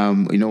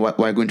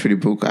 While going through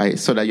the book, I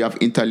saw that you have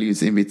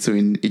interludes in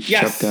between each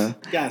chapter.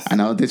 Yes.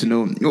 And I wanted to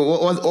know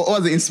what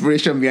was the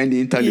inspiration behind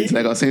the interludes?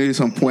 Like I was sending you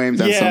some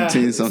poems and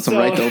some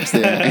write-ups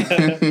there.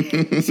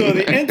 So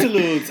the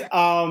interludes,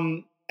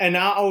 and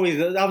that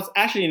was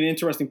actually an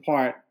interesting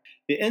part.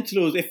 The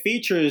interludes, it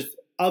features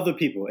other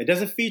people. It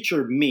doesn't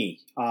feature me.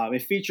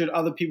 It featured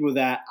other people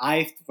that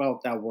I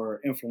felt that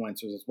were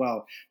influencers as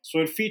well. So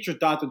it features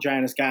Dr.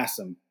 Janice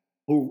Gassam,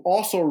 who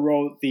also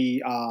wrote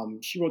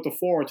she wrote the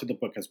foreword to the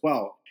book as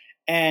well.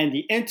 And the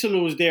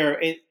interludes there,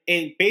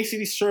 it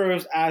basically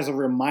serves as a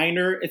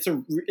reminder. It's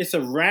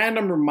a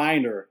random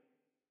reminder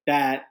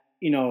that,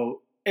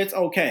 it's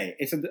okay.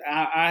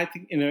 I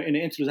think in the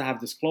interludes I have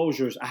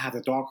disclosures. I have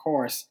the dark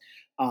horse.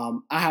 I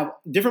have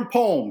different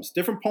poems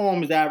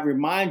that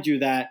remind you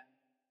that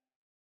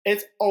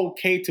it's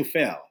okay to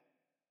fail.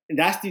 And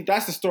that's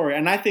the story.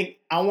 And I think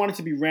I want it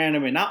to be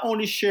random and not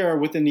only share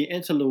within the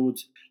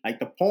interludes, like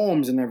the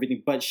poems and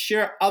everything, but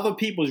share other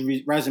people's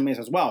resumes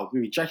as well,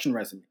 the rejection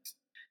resumes.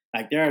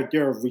 Like there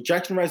are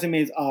rejection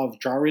resumes of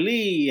Jari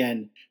Lee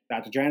and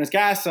Dr. Janice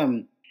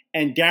Gassam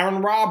and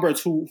Darren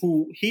Roberts,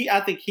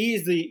 I think he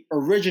is the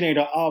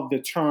originator of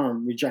the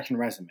term rejection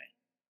resume.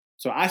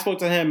 So I spoke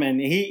to him and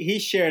he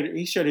shared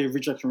his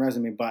rejection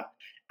resume, but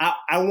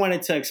I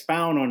wanted to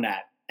expound on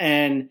that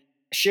and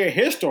share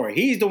his story.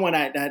 He's the one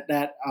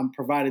that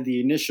provided the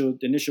initial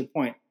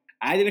point.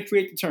 I didn't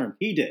create the term.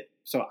 He did.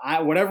 So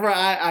I'm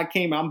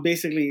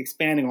basically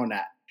expanding on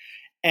that.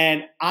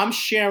 And I'm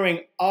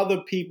sharing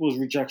other people's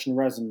rejection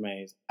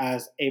resumes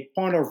as a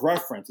point of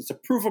reference. It's a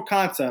proof of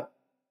concept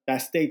that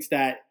states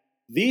that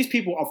these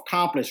people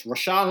accomplished.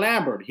 Rashawn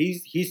Lambert,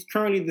 he's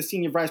currently the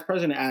senior vice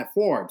president at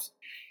Forbes.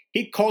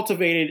 He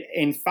cultivated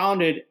and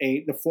founded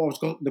the Forbes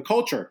the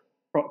Culture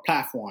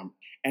platform.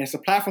 And it's a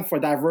platform for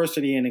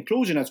diversity and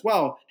inclusion as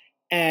well.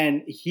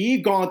 And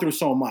he's gone through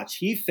so much.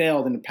 He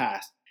failed in the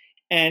past.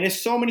 And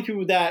there's so many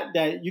people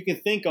that you can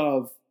think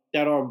of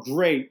that are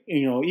great,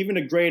 even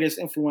the greatest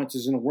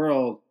influencers in the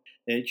world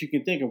that you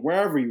can think of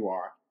wherever you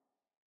are.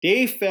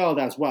 They failed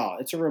as well.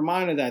 It's a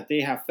reminder that they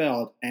have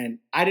failed. And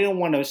I didn't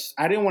want to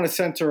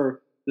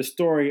center the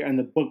story and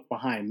the book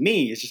behind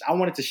me. It's just I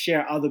wanted to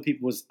share other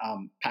people's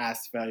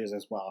past failures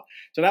as well.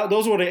 So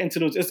those were the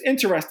interludes. It's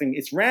interesting.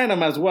 It's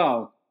random as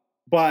well.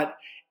 But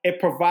it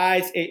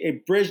provides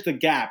it bridged the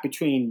gap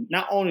between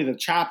not only the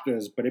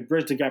chapters, but it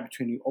bridged the gap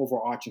between the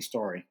overarching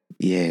story.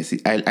 Yes,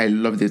 I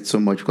loved it so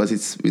much because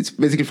it's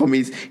basically for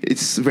me it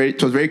was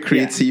very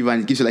creative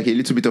and it gives you like a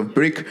little bit of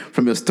break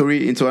from your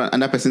story into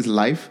another person's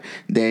life.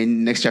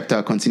 Then next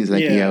chapter continues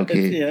like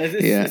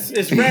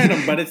it's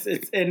random, but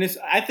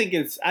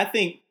I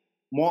think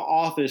more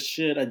authors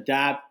should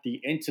adapt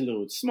the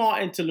interludes, small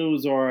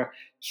interludes or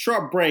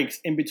short breaks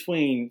in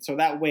between, so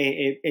that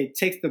way it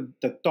takes the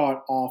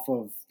thought off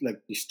of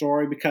like the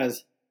story.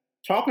 Because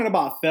talking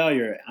about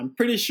failure, I'm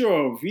pretty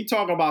sure if you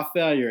talk about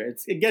failure,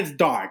 it gets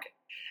dark.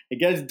 It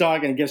gets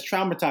dark and it gets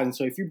traumatizing.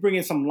 So if you bring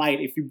in some light,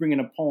 if you bring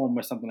in a poem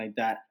or something like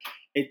that,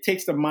 it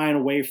takes the mind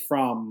away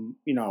from,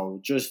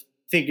 just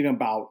thinking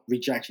about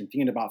rejection,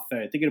 thinking about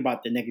failure, thinking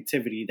about the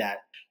negativity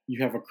that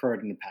you have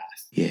occurred in the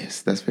past.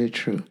 Yes, that's very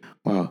true.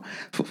 Wow.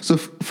 So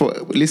for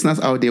listeners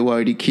out there who are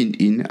already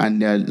keyed in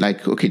and they're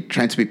like, okay,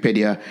 trying to prepare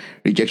their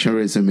rejection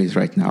resumes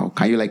right now,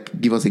 can you like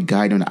give us a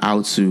guide on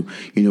how to,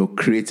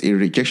 create a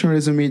rejection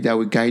resume that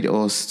will guide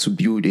us to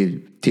build a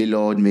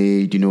tailored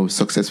made,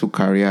 successful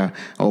career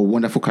or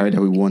wonderful career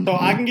that we want? So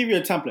I can give you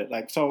a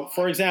template. So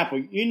for example,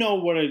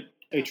 what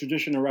a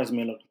traditional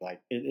resume looks like.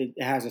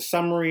 It has a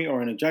summary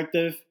or an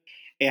objective.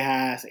 It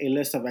has a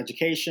list of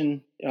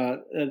education,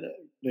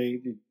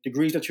 the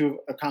degrees that you've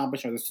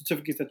accomplished or the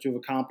certificates that you've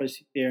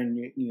accomplished there,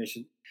 and you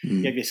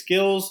have your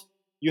skills,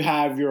 you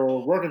have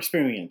your work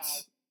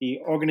experience, the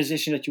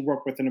organization that you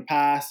worked with in the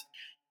past,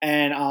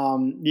 and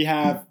you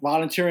have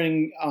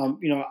volunteering,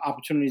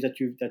 opportunities that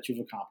you've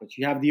accomplished.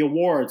 You have the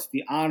awards,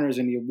 the honors,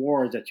 and the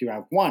awards that you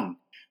have won.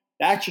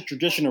 That's your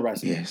traditional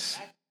resume. Yes.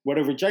 What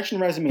a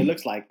rejection resume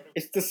looks like,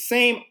 it's the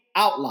same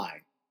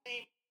outline.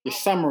 Your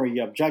summary,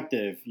 your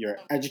objective, your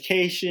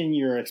education,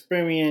 your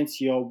experience,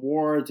 your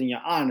awards, and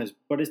your honors,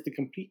 but it's the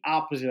complete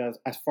opposite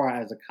as far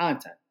as the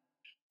content.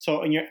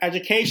 So in your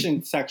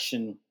education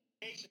section,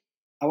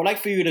 I would like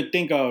for you to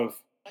think of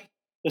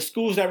the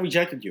schools that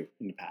rejected you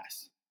in the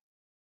past.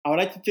 I would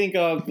like to think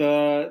of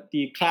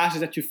the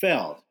classes that you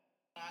failed.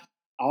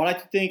 I would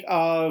like to think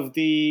of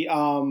the,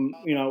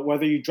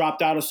 whether you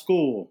dropped out of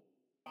school.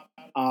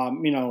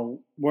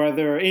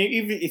 Whether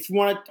even if you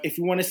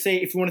want to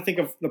think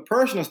of the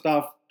personal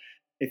stuff,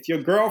 if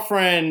your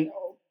girlfriend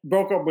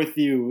broke up with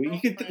you,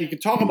 you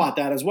could talk about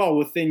that as well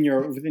within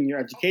your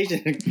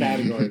education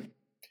category.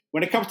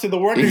 When it comes to the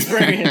work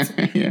experience,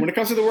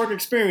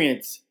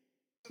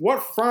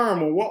 what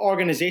firm or what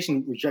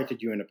organization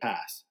rejected you in the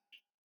past?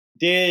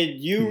 Did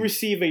you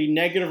receive a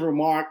negative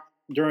remark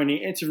during the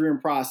interviewing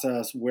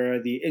process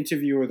where the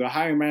interviewer, the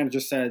hiring manager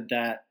said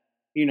that,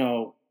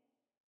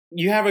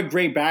 you have a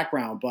great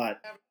background,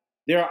 but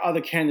there are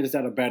other candidates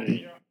that are better than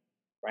you,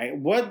 right?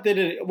 What did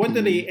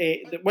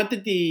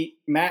the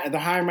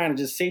hiring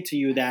manager say to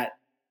you that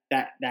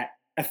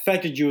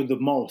affected you the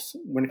most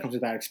when it comes to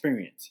that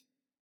experience?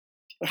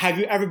 Have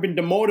you ever been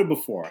demoted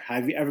before?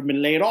 Have you ever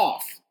been laid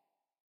off?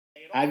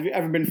 Have you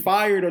ever been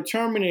fired or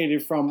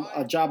terminated from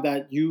a job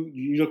that you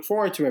look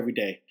forward to every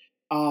day?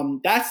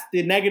 That's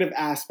the negative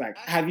aspect.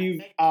 Have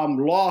you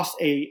lost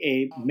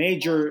a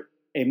major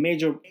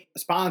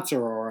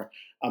sponsor or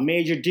a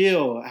major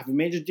deal? Have a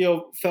major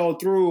deal fell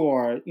through,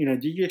 or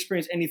did you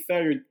experience any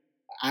failure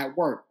at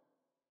work?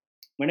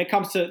 When it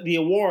comes to the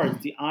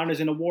awards, the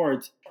honors and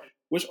awards,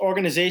 which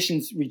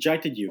organizations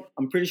rejected you?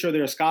 I'm pretty sure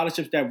there are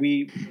scholarships that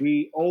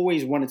we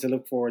always wanted to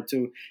look forward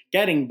to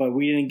getting, but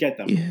we didn't get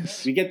them.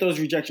 Yes. We get those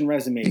rejection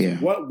resumes. Yeah.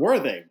 What were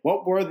they?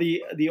 What were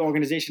the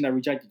organization that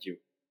rejected you?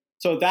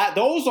 So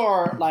those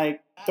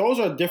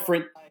are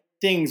different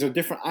things or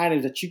different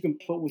items that you can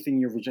put within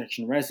your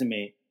rejection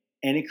resume,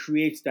 and it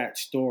creates that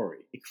story.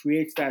 It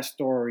creates that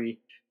story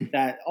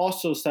that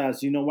also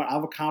says, you know what,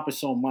 I've accomplished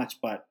so much,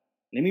 but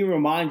let me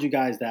remind you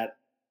guys that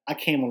I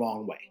came a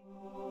long way.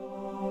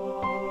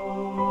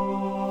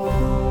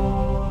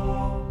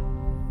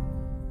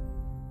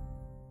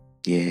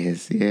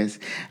 Yes.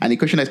 And the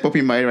question that's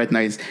popping in my head right now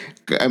is,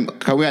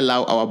 can we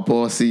allow our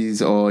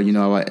bosses or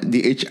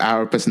the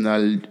HR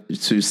personnel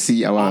to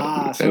see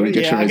our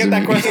rejection resume? I get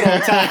that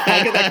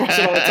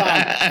question all the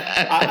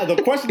time.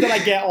 The question that I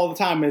get all the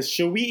time is,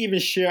 should we even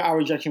share our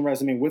rejection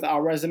resume with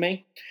our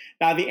resume?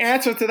 Now, the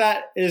answer to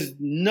that is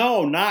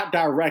no, not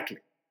directly.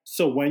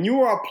 So when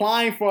you are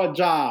applying for a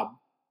job,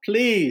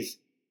 please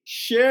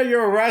share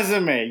your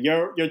resume,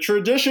 your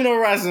traditional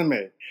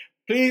resume.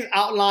 Please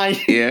outline,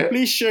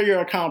 Please share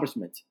your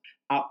accomplishments.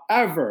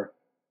 However,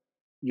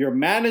 your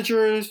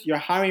managers, your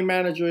hiring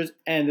managers,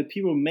 and the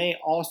people may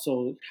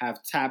also have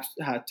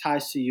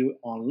ties to you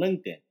on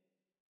LinkedIn.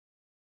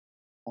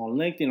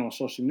 On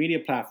social media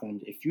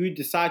platforms. If you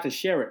decide to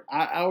share it,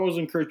 I always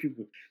encourage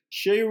people,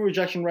 share your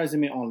rejection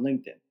resume on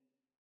LinkedIn.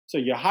 So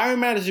your hiring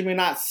manager may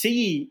not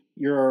see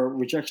your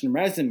rejection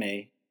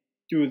resume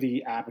through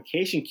the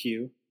application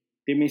queue.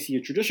 They may see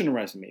your traditional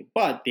resume,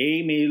 but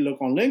they may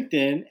look on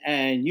LinkedIn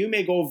and you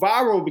may go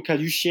viral because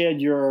you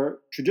shared your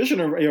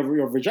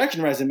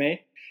rejection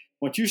resume.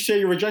 Once you share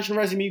your rejection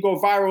resume, you go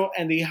viral,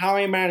 and the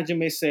hiring manager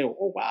may say,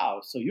 "Oh wow,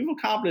 so you've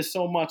accomplished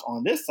so much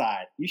on this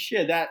side. You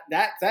shared that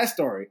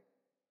story.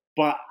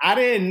 but I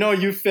didn't know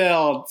you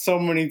failed so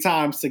many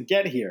times to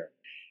get here.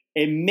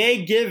 It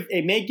may give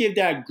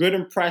that good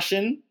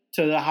impression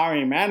to the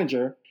hiring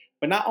manager,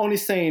 but not only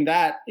saying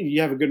that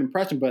you have a good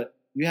impression, but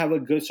you have a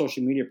good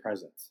social media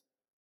presence.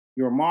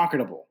 You're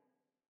marketable.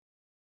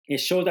 It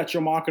shows that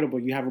you're marketable.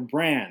 You have a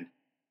brand.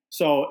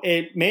 So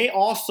it may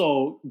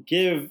also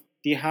give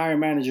the hiring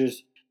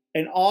managers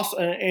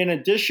an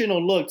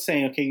additional look,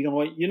 saying, okay, you know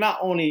what, you're not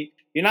only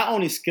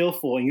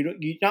skillful, and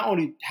you not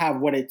only have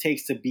what it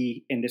takes to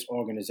be in this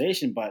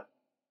organization, but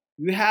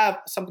you have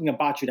something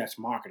about you that's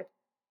marketable.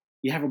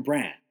 You have a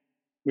brand,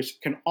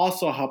 which can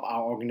also help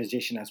our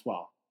organization as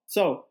well.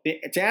 So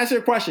to answer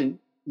your question,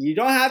 you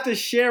don't have to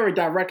share it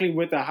directly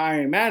with the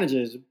hiring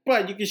managers,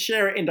 but you can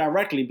share it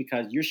indirectly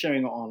because you're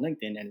sharing it on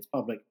LinkedIn and it's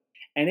public.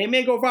 And it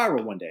may go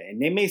viral one day, and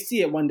they may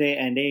see it one day,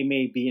 and they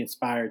may be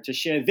inspired to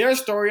share their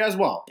story as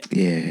well.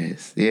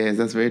 Yes, yes,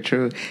 that's very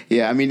true.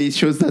 Yeah, I mean, it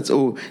shows that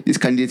this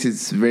candidate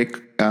is very,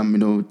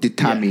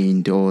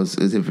 determined, or is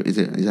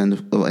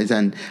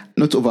an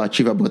not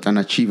overachiever but an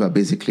achiever.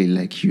 Basically,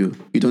 like you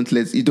don't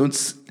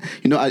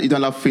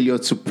allow failure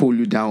to pull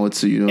you down or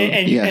to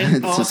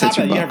And on to top set of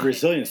you that, you have back.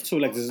 resilience too.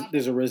 Like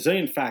there's a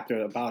resilient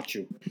factor about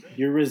you.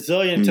 You're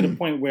resilient to the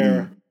point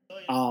where,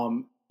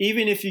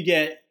 even if you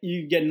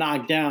get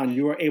knocked down,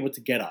 you are able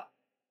to get up.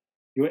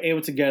 You are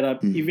able to get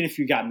up, even if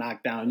you got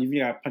knocked down, even if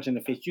you got a punch in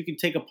the face. You can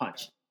take a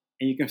punch,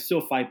 and you can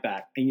still fight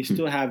back, and you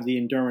still have the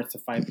endurance to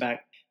fight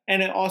back.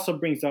 And it also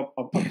brings up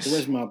a Yes.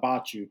 charisma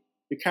about you.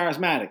 You're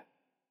charismatic,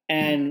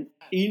 and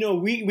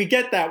we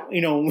get that.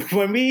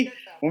 When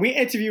we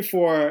interview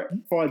for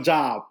a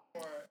job,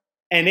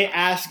 and they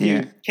ask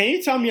Yeah. you, can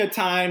you tell me a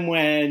time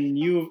when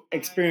you've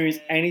experienced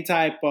any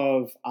type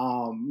of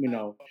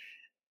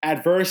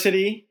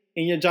adversity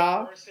in your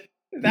job?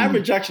 That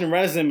rejection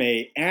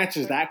resume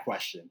answers that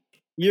question.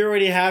 You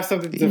already have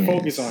something to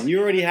focus on. Yes. You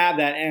already have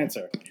that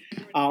answer.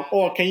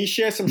 Or can you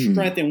share some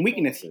strength and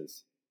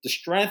weaknesses? The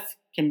strength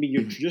can be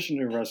your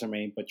traditional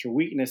resume, but your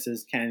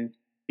weaknesses can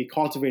be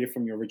cultivated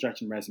from your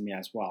rejection resume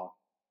as well.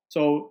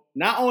 So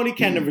not only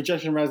can the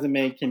rejection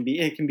resume can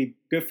be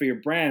good for your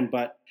brand,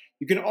 but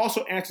you can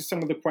also answer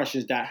some of the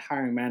questions that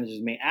hiring managers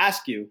may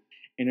ask you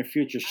in the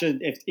future,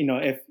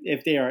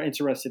 if they are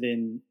interested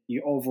in the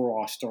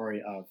overall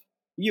story of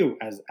you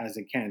as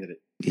a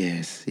candidate.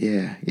 Yes,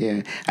 yeah,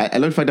 yeah. I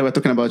love the fact that we're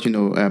talking about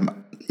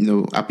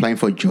applying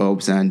for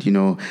jobs and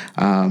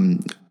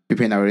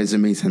preparing our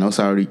resumes and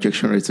also our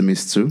rejection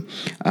resumes too,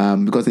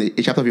 because a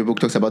chapter of your book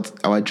talks about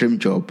our dream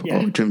job Yeah.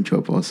 or dream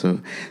job also.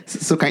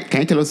 So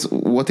can you tell us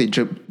what a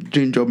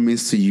dream job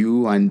means to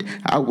you, and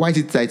why is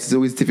it that it's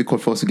always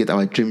difficult for us to get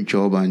our dream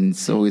job, and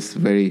it's always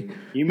very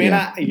You may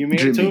not. You may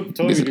dreamy, Toby,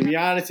 to basically. be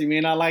honest, you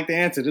may not like to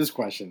answer this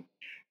question.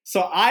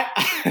 So I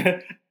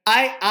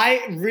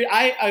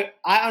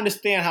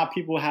understand how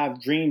people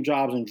have dream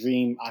jobs and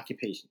dream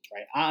occupations,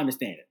 right? I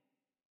understand it,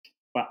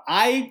 but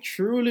I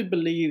truly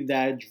believe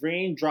that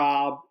dream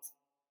job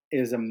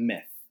is a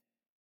myth.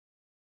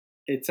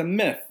 It's a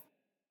myth,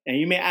 and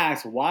you may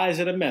ask, why is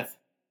it a myth?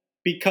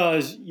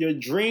 Because your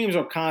dreams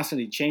are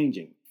constantly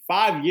changing.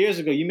 5 years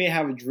ago, you may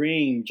have a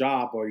dream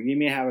job or you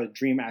may have a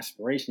dream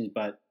aspirations,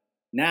 but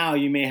now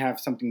you may have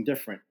something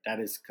different that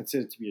is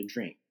considered to be a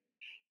dream.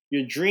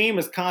 Your dream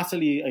is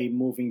constantly a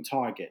moving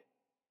target.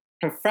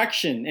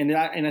 Perfection, and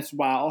that's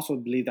why I also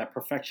believe that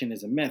perfection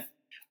is a myth.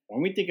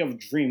 When we think of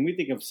dream, we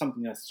think of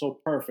something that's so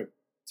perfect,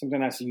 something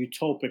that's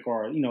utopic,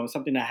 or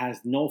something that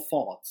has no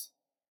faults.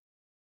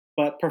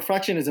 But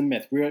perfection is a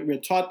myth. We're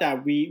taught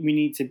that we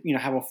need to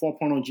have a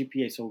 4.0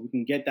 GPA so we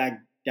can get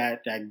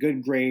that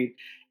good grade,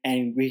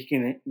 and we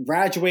can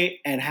graduate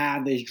and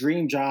have this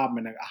dream job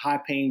and a high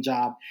paying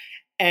job.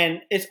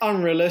 And it's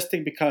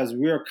unrealistic because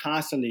we're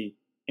constantly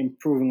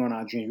improving on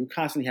our dreams. We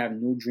constantly have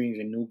new dreams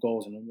and new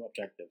goals and new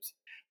objectives.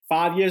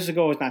 5 years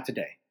ago is not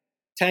today.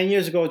 10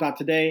 years ago is not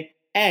today,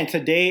 and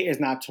today is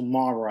not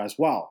tomorrow as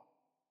well.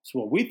 So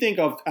what we think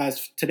of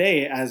as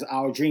today as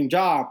our dream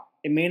job,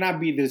 it may not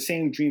be the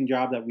same dream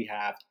job that we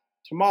have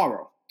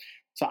tomorrow.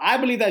 So I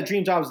believe that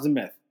dream job is a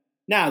myth.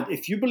 Now,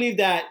 if you believe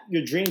that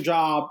your dream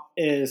job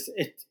you're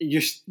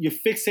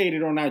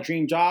fixated on that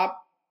dream job,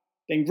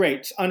 then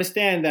great. Just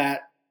understand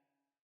that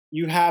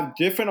you have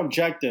different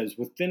objectives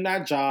within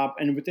that job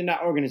and within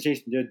that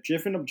organization. There are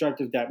different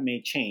objectives that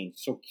may change.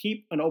 So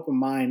keep an open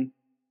mind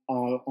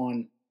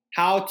on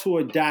how to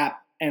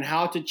adapt and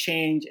how to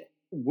change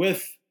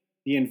with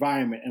the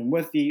environment and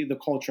with the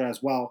culture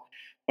as well.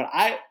 But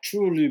I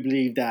truly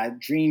believe that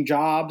dream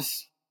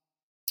jobs,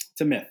 it's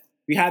a myth.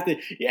 We have to,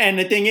 and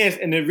the thing is,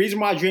 and the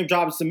reason why dream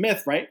jobs is a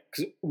myth, right?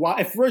 Because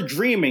if we're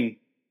dreaming,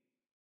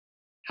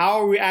 how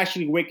are we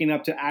actually waking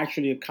up to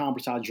actually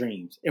accomplish our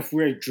dreams if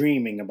we're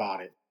dreaming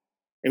about it?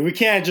 And we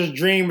can't just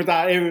dream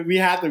without it. We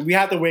have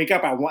to wake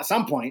up at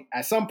some point.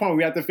 At some point,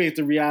 we have to face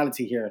the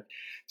reality here.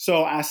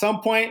 So at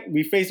some point,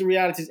 we face the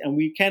realities, and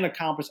we can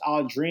accomplish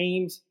our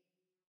dreams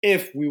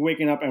if we're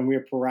waking up and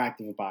we're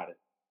proactive about it.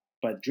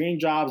 But dream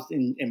jobs,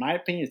 in my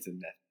opinion, is a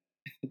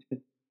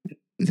myth.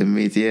 It's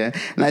amazing, yeah.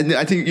 And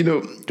I think,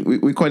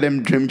 we call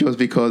them dream jobs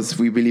because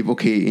we believe,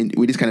 okay,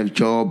 with this kind of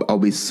job, I'll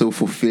be so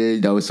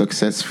fulfilled, I'll be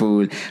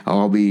successful,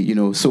 I'll be,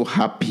 so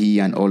happy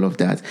and all of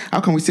that.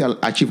 How can we still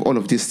achieve all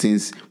of these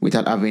things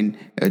without having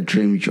a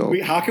dream job?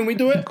 How can we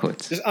do it?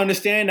 Just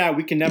understand that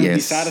we can never be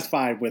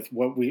satisfied with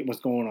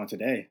what's going on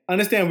today.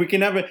 Understand we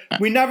never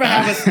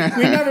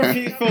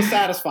feel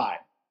satisfied.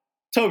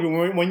 Toby,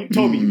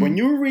 when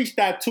you reach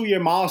that 2-year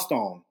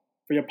milestone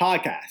for your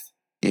podcast,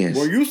 yes.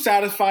 Were you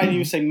satisfied and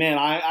you say, man,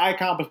 I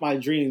accomplished my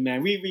dreams,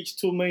 man. We reached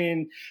 2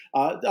 million,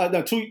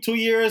 2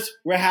 years.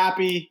 We're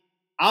happy.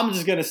 I'm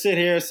just going to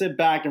sit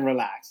back and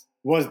relax.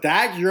 Was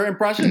that your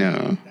impression?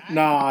 No.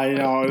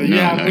 No. We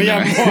have more.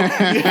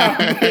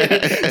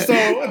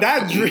 So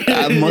that dream, you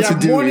have more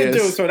to do.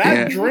 So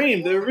that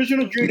dream, the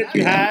original dream that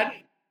you had,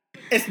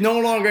 it's no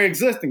longer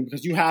existing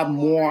because you have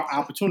more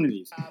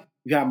opportunities.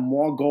 You have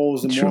more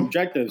goals and more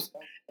objectives.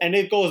 And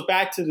it goes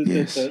back to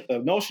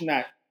the notion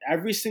that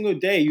every single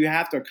day you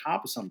have to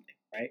accomplish something,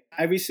 right?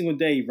 Every single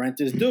day rent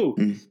is due.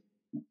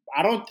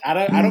 I don't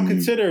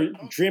consider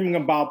dreaming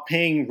about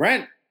paying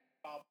rent,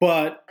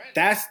 but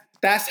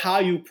that's how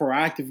you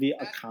proactively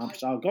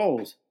accomplish our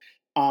goals.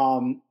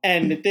 And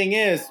the thing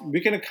is,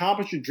 we can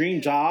accomplish your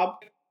dream job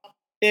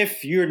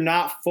if you're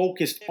not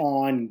focused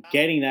on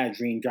getting that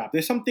dream job.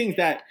 There's some things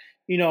that,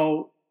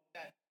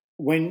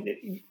 when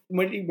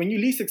you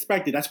least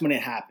expect it, that's when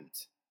it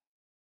happens.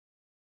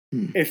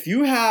 If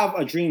you have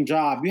a dream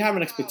job, you have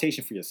an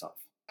expectation for yourself.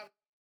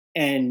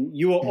 And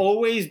you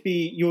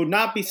will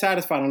not be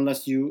satisfied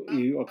unless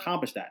you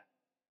accomplish that.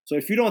 So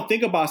if you don't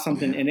think about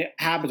something and it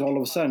happens all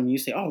of a sudden, you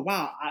say, oh,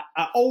 wow,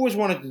 I always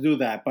wanted to do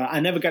that, but I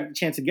never got the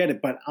chance to get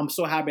it, but I'm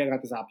so happy I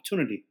got this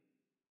opportunity.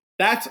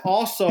 That's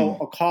also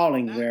a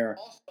calling where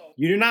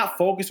you do not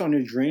focus on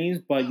your dreams,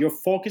 but you're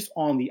focused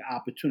on the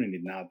opportunity.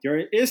 Now, there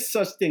is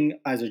such thing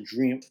as a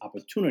dream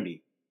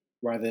opportunity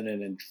rather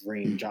than a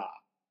dream job.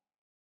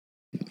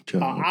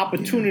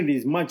 Opportunity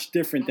is much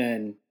different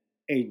than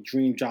a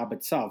dream job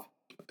itself.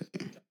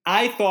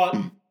 I thought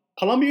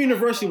Columbia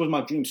University was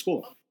my dream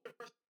school.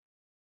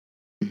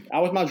 That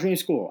was my dream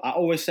school. I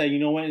always say,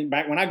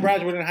 back when I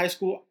graduated in high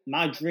school,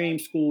 my dream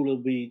school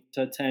would be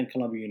to attend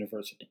Columbia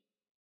University.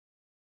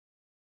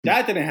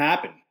 That didn't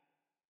happen.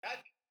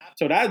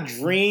 So that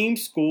dream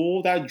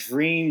school, that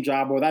dream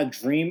job, or that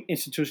dream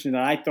institution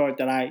that I thought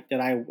that I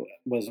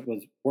was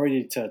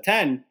worthy to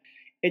attend,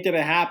 it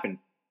didn't happen.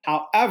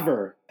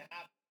 However,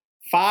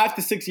 5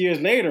 to 6 years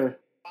later,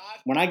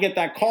 when I get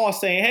that call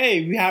saying,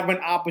 hey, we have an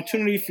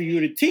opportunity for you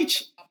to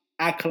teach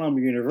at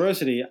Columbia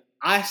University,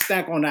 I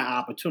stack on that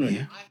opportunity.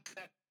 Yeah.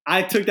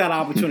 I took that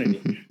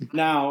opportunity.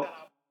 Now,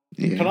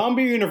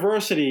 Columbia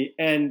University,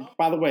 and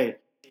by the way,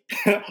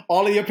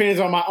 all of the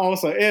opinions are my own.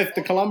 So if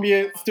the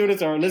Columbia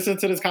students are listening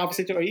to this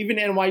conversation, or even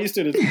the NYU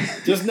students,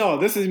 just know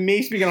this is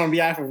me speaking on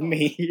behalf of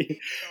me.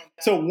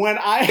 So when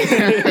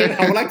I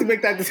would like to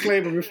make that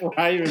disclaimer before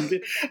I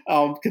even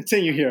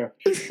continue here.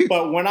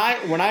 But when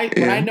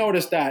I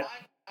noticed that,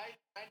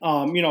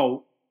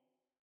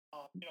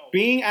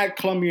 being at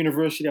Columbia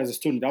University as a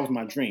student, that was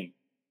my dream.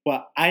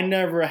 But I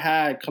never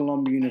had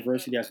Columbia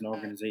University as an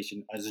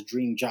organization, as a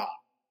dream job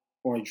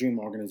or a dream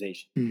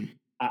organization.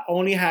 I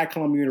only had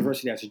Columbia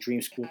University as a dream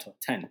school to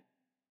attend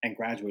and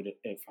graduated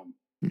from.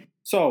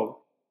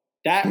 So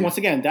that once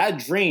again, that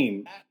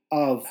dream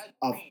of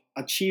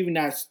achieving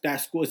that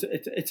school,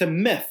 it's a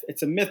myth.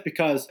 It's a myth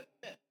because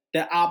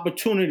the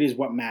opportunity is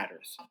what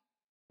matters.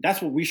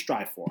 That's what we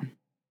strive for.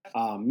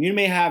 You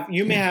may have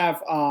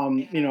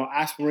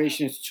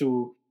aspirations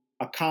to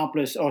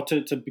accomplish or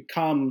to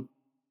become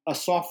a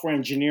software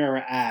engineer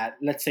at,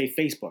 let's say,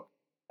 Facebook.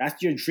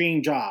 That's your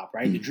dream job,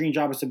 right? The dream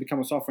job is to become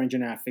a software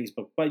engineer at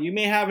Facebook. But you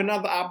may have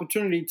another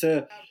opportunity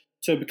to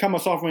become a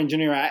software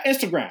engineer at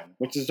Instagram,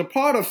 which is a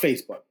part of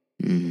Facebook.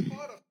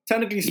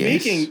 Technically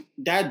speaking,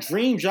 that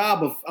dream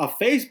job of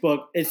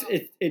Facebook,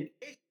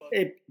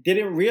 it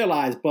didn't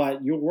realize,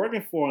 but you're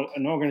working for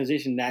an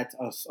organization that's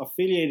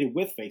affiliated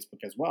with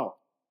Facebook as well.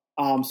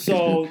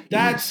 So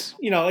that's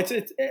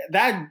it's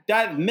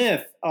that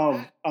myth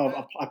of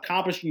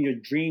accomplishing your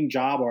dream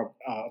job or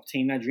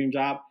obtaining that dream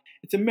job.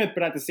 It's a myth,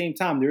 but at the same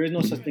time, there is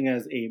no such thing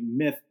as a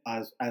myth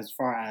as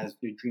far as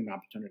the dream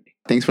opportunity.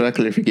 Thanks for that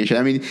clarification.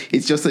 I mean,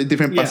 it's just a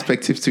different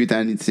perspective to it,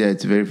 and it's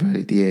very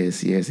valid.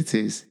 Yes, it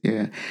is.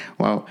 Yeah,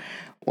 wow.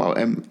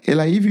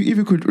 Eli, if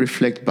you could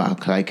reflect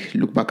back, like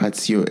look back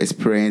at your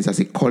experience as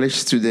a college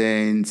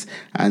student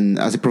and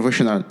as a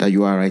professional that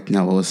you are right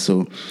now,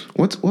 also,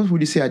 what would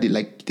you say are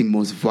the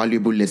most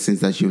valuable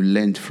lessons that you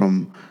learned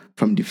from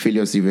the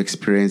failures you've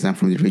experienced and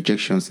from the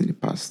rejections in the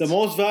past? The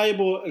most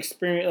valuable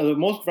experience, the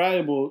most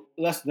valuable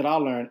lesson that I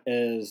learned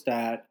is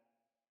that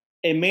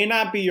it may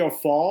not be your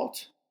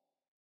fault,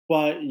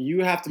 but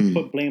you have to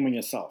put blame on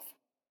yourself.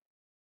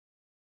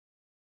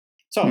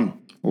 So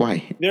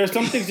why? There are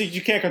some things that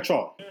you can't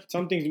control.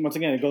 Some things, once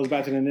again, it goes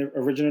back to the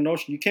original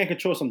notion. You can't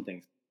control some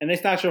things, and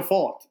it's not your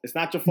fault. It's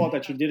not your fault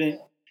that you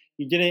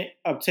didn't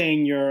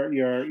obtain your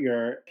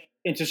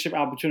internship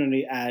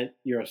opportunity at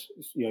your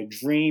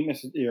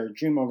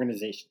dream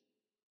organization.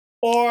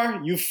 Or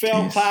you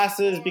failed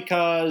classes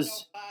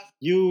because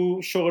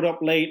you showed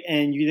up late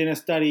and you didn't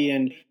study,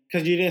 and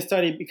because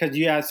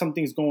you had some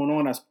things going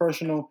on that's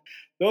personal.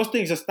 Those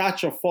things, it's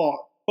not your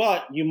fault,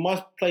 but you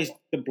must place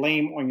the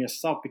blame on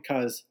yourself,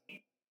 because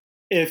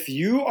if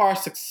you are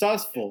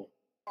successful,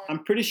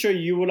 I'm pretty sure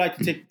you would like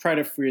to take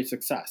credit for your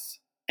success,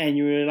 and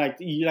you like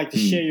to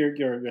share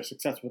your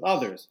success with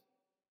others.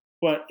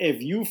 But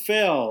if you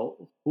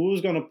fail,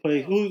 who's gonna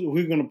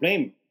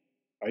blame?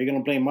 Are you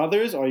gonna blame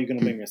others, or are you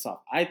gonna blame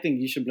yourself? I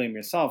think you should blame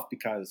yourself,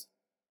 because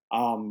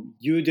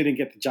you didn't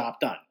get the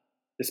job done,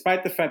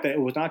 despite the fact that it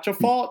was not your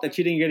fault that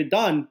you didn't get it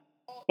done.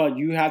 But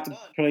you have to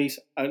place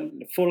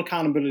full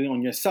accountability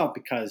on yourself,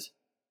 because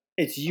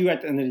it's you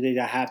at the end of the day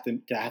that have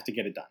to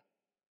get it done.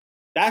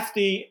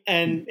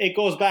 And it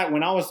goes back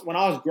when I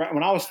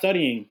was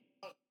studying.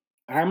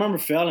 I remember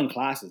failing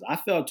classes. I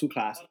failed 2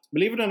 classes.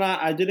 Believe it or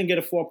not, I didn't get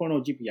a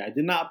 4.0 GPA. I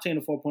did not obtain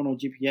a 4.0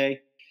 GPA.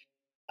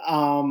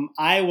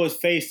 I was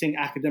facing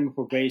academic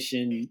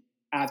probation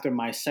after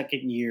my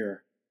second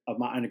year of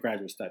my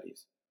undergraduate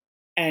studies.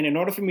 And in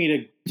order for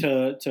me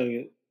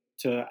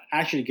to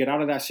actually get out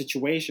of that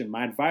situation,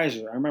 I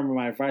remember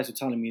my advisor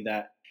telling me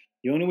that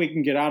the only way you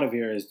can get out of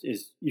here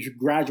is you should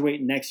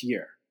graduate next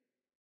year.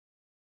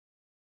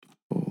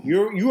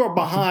 You are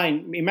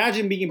behind.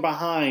 Imagine being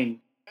behind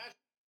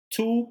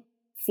 2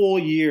 full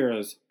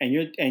years, and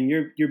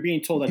you're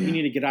being told that you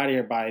need to get out of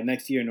here by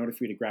next year in order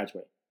for you to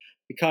graduate.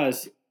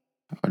 Because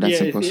that's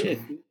impossible.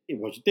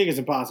 What you think is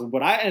impossible,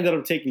 but I ended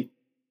up taking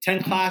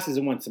 10 classes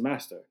in 1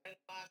 semester.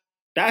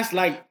 That's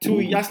like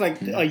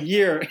a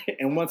year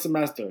in 1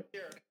 semester.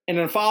 And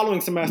then the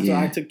following semester,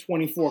 I took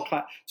 24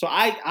 classes. So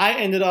I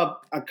ended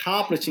up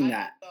accomplishing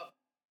that,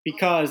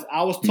 because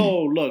I was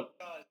told, look,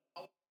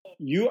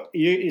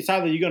 it's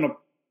either you're going to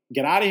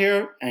get out of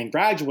here and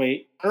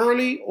graduate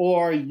early,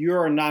 or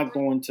you're not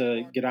going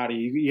to get out of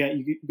here.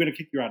 You're going to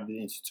kick you out of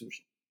the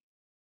institution.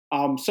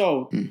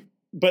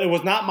 But it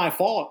was not my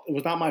fault. It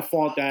was not my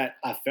fault that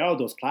I failed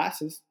those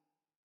classes.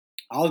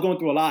 I was going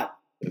through a lot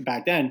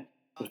back then.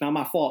 It was not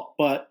my fault,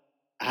 but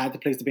I had to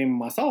place the blame on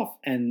myself.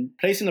 And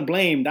placing the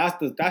blame, that's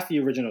the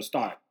original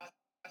start.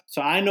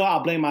 So I know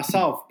I'll blame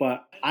myself,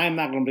 but I am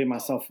not going to blame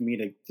myself for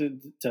me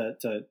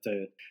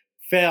to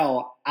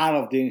fail out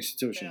of the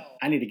institution.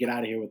 I need to get out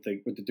of here with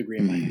the degree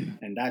in my hand,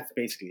 and that's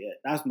basically it.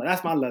 That's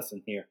my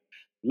lesson here.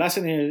 The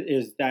lesson here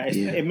is that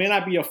it may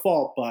not be your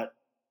fault, but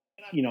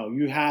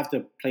you have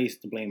to place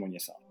the blame on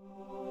yourself.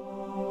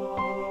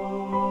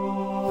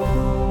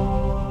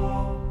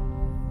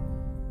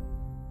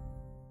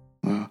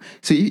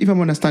 So if I'm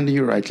understanding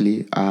you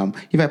rightly,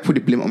 if I put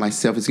the blame on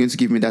myself, it's going to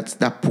give me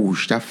that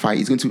push, that fight.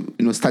 It's going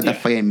to start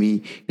that fire in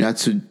me,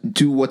 to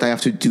do what I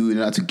have to do in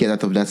order to get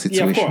out of that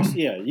situation. Yeah, of course.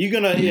 Yeah, you're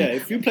gonna. Yeah,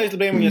 if you place the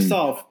blame on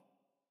yourself,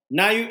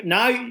 now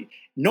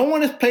no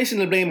one is placing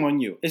the blame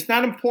on you. It's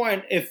not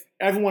important if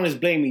everyone is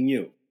blaming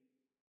you,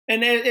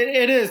 and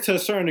it is to a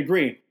certain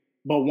degree.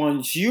 But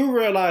once you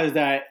realize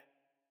that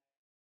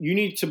you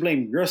need to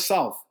blame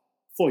yourself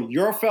for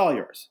your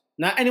failures,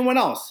 not anyone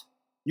else.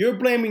 You're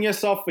blaming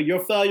yourself for your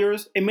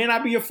failures. It may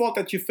not be your fault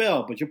that you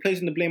failed, but you're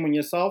placing the blame on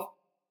yourself.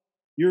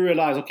 You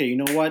realize, okay, you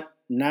know what?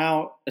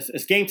 Now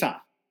it's game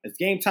time. It's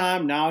game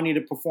time. Now I need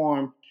to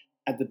perform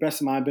at the best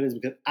of my abilities,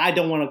 because I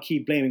don't want to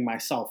keep blaming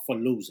myself for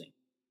losing.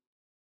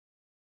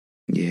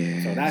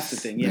 Yeah. So that's the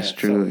thing. Yeah. That's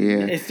true.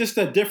 So it's just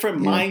a different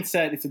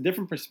mindset. It's a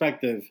different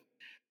perspective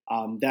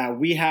that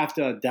we have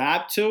to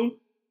adapt to.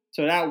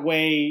 So that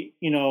way,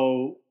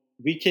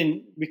 we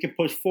can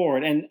push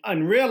forward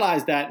and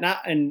realize that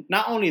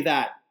not only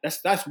that,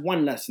 that's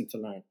one lesson to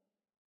learn,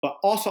 but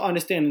also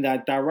understanding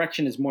that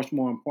direction is much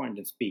more important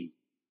than speed.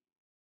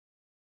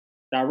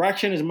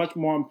 Direction is much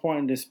more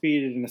important than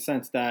speed, in the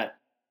sense that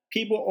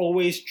people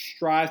always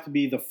strive to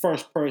be the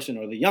first person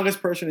or the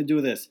youngest person to do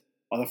this,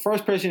 or the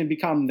first person to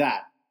become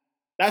that.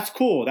 That's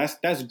cool.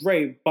 That's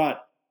great,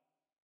 but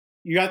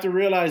you have to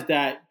realize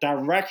that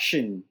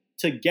direction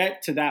to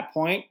get to that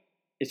point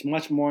is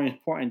much more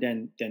important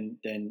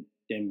than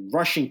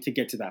rushing to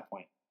get to that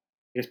point.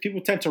 Because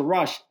people tend to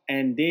rush,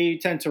 and they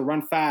tend to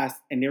run fast,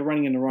 and they're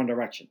running in the wrong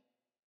direction.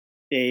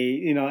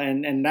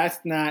 And that's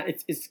not,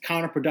 it's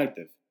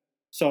counterproductive.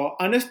 So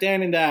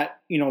understanding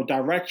that,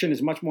 direction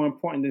is much more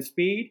important than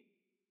speed,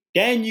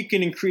 then you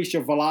can increase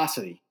your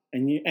velocity.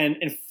 And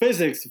in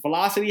physics,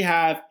 velocity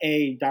have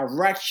a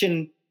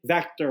direction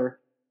vector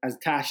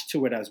attached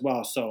to it as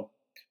well. So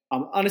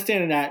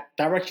understanding that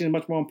direction is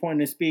much more important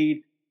than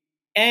speed,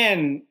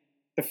 and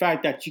the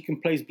fact that you can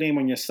place blame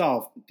on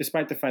yourself,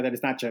 despite the fact that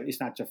it's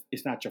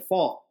not your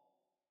fault.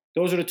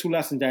 Those are the 2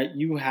 lessons that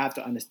you have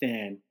to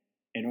understand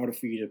in order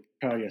for you to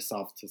propel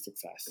yourself to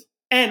success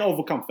and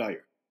overcome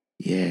failure.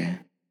 Yeah.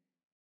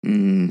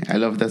 I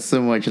love that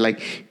so much.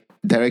 Like,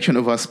 direction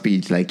over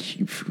speed. Like,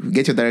 if you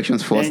get your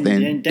directions first,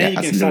 then you can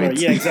accelerate.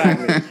 Yeah,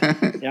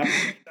 exactly. Yep.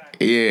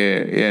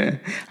 Yeah.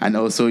 And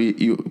also,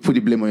 you put the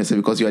blame on yourself,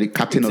 because you are the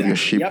captain of your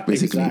ship,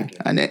 basically. Exactly.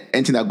 And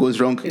anything that goes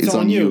wrong is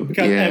on you.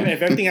 Because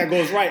if everything that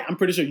goes right, I'm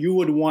pretty sure you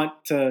would want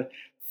to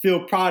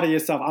feel proud of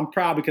yourself. I'm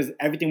proud because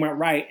everything went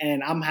right,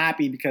 and I'm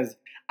happy because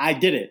I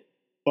did it.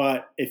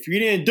 But if you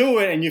didn't do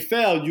it and you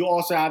failed, you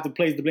also have to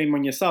place the blame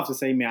on yourself to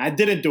say, "Man, I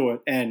didn't do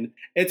it, and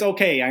it's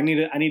okay. I need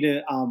to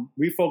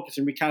refocus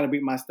and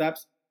recalibrate my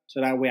steps so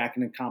that way I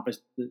can accomplish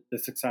the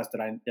success that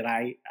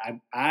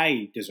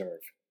I deserve."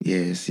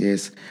 Yes,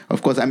 yes.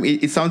 Of course, I mean,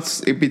 it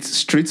sounds a bit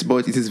strict,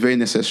 but it is very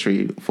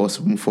necessary for us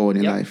to move forward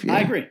in life. Yeah, I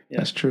agree. Yeah.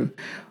 That's true.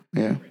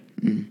 Yeah.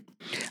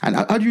 And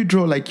how do you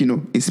draw, like,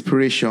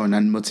 inspiration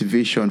and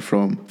motivation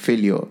from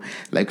failure?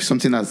 Like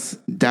something as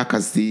dark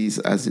as this,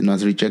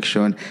 as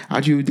rejection. How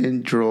do you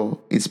then draw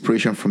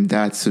inspiration from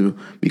that to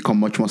become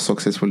much more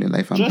successful in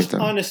life and Just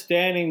better?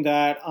 understanding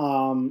that,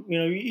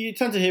 you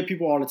tend to hear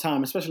people all the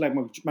time, especially like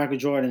Michael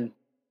Jordan,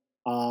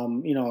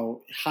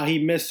 how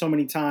he missed so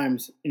many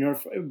times,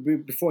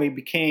 before he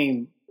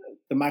became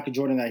the Michael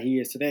Jordan that he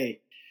is today.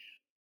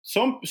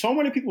 So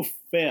many people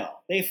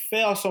fail. They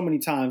fail so many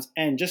times,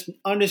 and just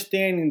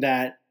understanding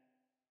that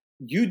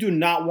you do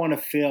not want to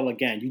fail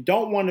again. You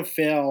don't want to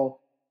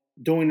fail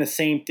doing the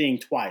same thing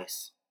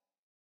twice.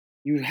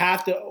 You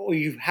have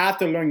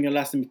to learn your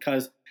lesson,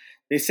 because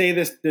they say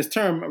this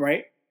term,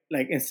 right?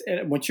 Like,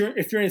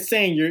 if you're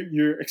insane,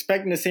 you're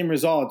expecting the same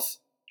results,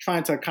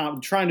 trying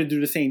to do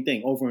the same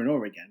thing over and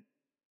over again.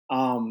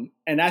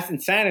 And that's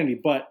insanity.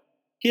 But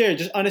here,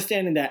 just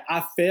understanding that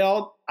I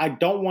failed, I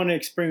don't want to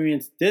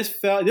experience this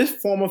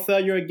form of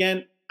failure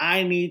again.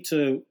 I need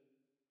to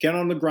get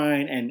on the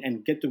grind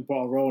and get the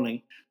ball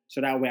rolling, so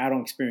that way I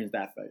don't experience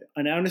that failure.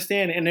 And I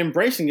understand and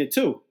embracing it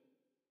too.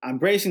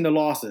 Embracing the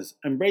losses,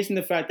 embracing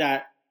the fact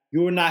that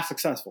you were not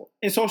successful.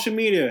 In social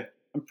media,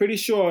 I'm pretty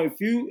sure if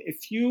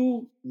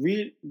you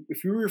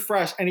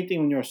refresh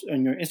anything on your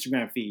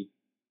Instagram feed,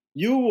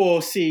 you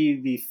will see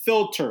the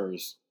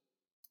filters,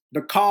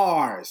 the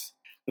cars,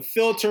 the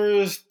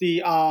filters,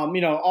 the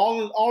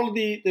all of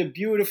the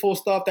beautiful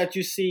stuff that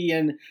you see,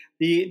 and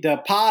the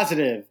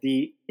positive.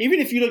 Even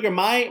if you look at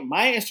my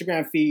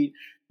Instagram feed,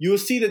 you'll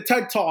see the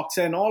TED Talks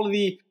and all of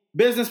the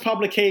business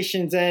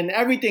publications and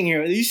everything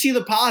here. You see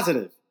the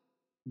positive.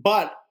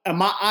 But in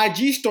my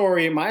IG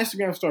story, my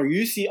Instagram story,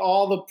 you see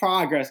all the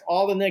progress,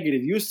 all the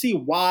negative. You see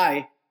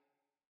why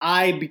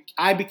I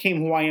became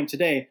who I am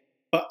today.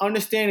 But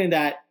understanding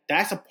that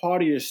that's a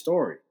part of your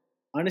story.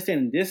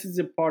 Understanding this is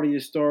a part of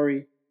your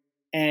story,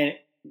 and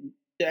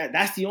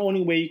that's the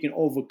only way you can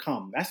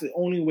overcome. That's the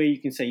only way you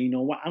can say, you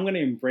know what, I'm going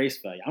to embrace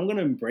failure. I'm going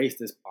to embrace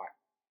this part,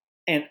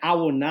 and I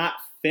will not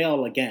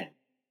fail again.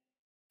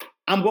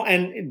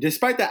 And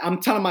despite that,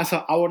 I'm telling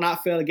myself I will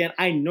not fail again.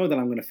 I know that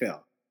I'm going to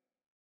fail,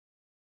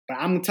 but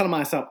I'm telling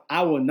myself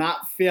I will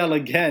not fail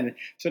again.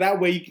 So that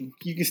way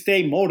you can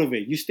stay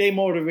motivated. You stay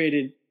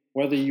motivated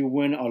whether you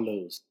win or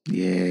lose.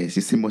 Yes,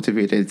 you stay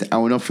motivated. I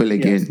will not fail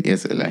again.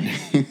 Yes, like.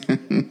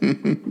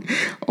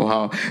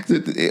 Wow.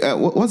 So,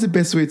 what's the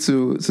best way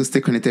to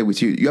stay connected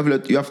with you? You have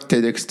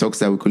TEDx talks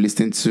that we could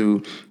listen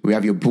to. We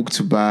have your book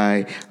to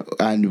buy,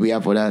 and we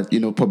have other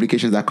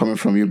publications that are coming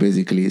from you,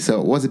 basically.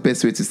 So, what's the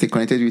best way to stay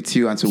connected with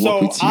you and to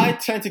work with you? So I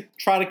tend to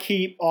try to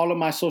keep all of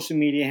my social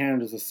media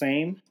handles the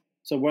same.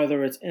 So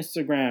whether it's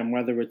Instagram,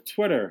 whether it's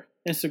Twitter,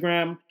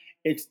 Instagram,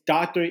 it's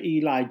Dr.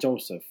 Eli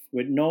Joseph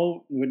with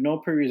no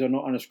periods or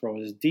no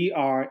underscores. It's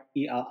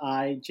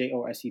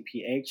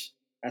DrElijoseph.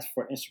 That's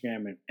for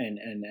Instagram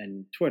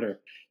and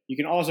Twitter. You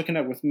can also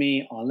connect with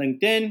me on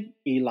LinkedIn,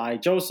 Eli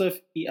Joseph,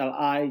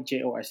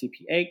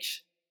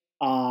 ELIJOSEPH.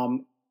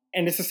 And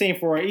it's the same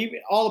for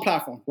all the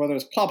platforms, whether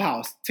it's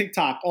Clubhouse,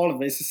 TikTok, all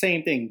of it. It's the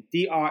same thing,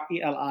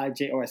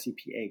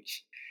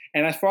 DrElijoseph.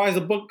 And as far as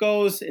the book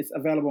goes, it's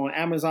available on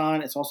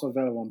Amazon. It's also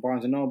available on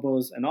Barnes &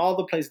 Nobles and all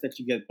the places that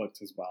you get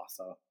books as well.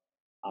 So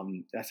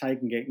that's how you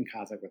can get in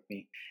contact with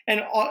me.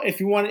 And if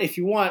you want,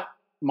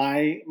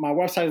 my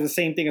website is the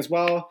same thing as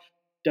well.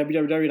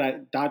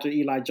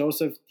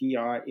 www.drelijoseph,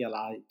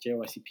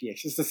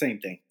 DrElijoseph. It's the same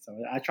thing.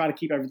 So I try to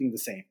keep everything the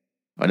same.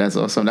 Oh, that's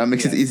awesome. That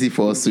makes it easy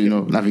for us to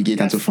navigate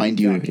and to find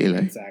exactly, you, Eli.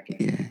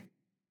 Exactly.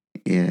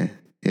 Yeah.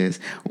 Yes.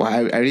 Well, I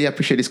really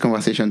appreciate this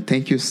conversation.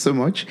 Thank you so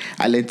much.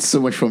 I learned so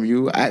much from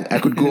you. I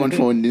could go on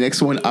for the next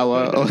 1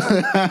 hour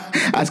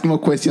asking more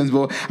questions,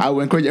 but I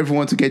will encourage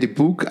everyone to get the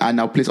book,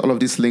 and I'll place all of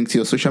these links to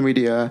your social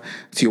media,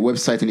 to your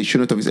website, in the show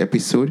note of this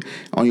episode.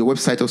 On your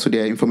website also,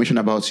 there are information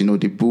about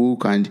the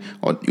book and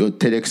your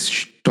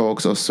TEDx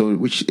talks also,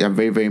 which are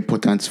very, very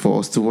important for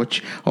us to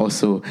watch.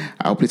 Also,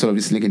 I'll place all of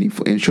this link in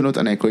show notes,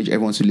 and I encourage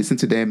everyone to listen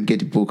to them, get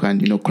the book, and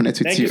connect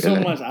with you. Thank you so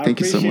much. I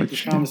appreciate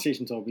this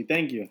conversation, Toby.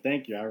 Thank you.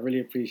 I really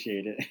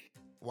appreciate it.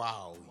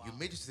 Wow, you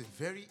made it to the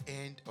very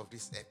end of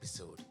this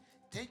episode.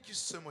 Thank you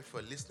so much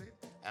for listening.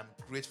 I'm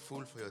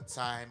grateful for your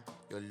time,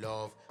 your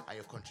love, and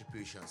your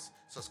contributions.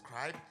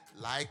 Subscribe,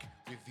 like,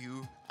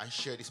 review, and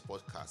share this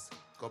podcast.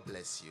 God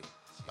bless you.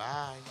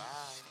 Bye.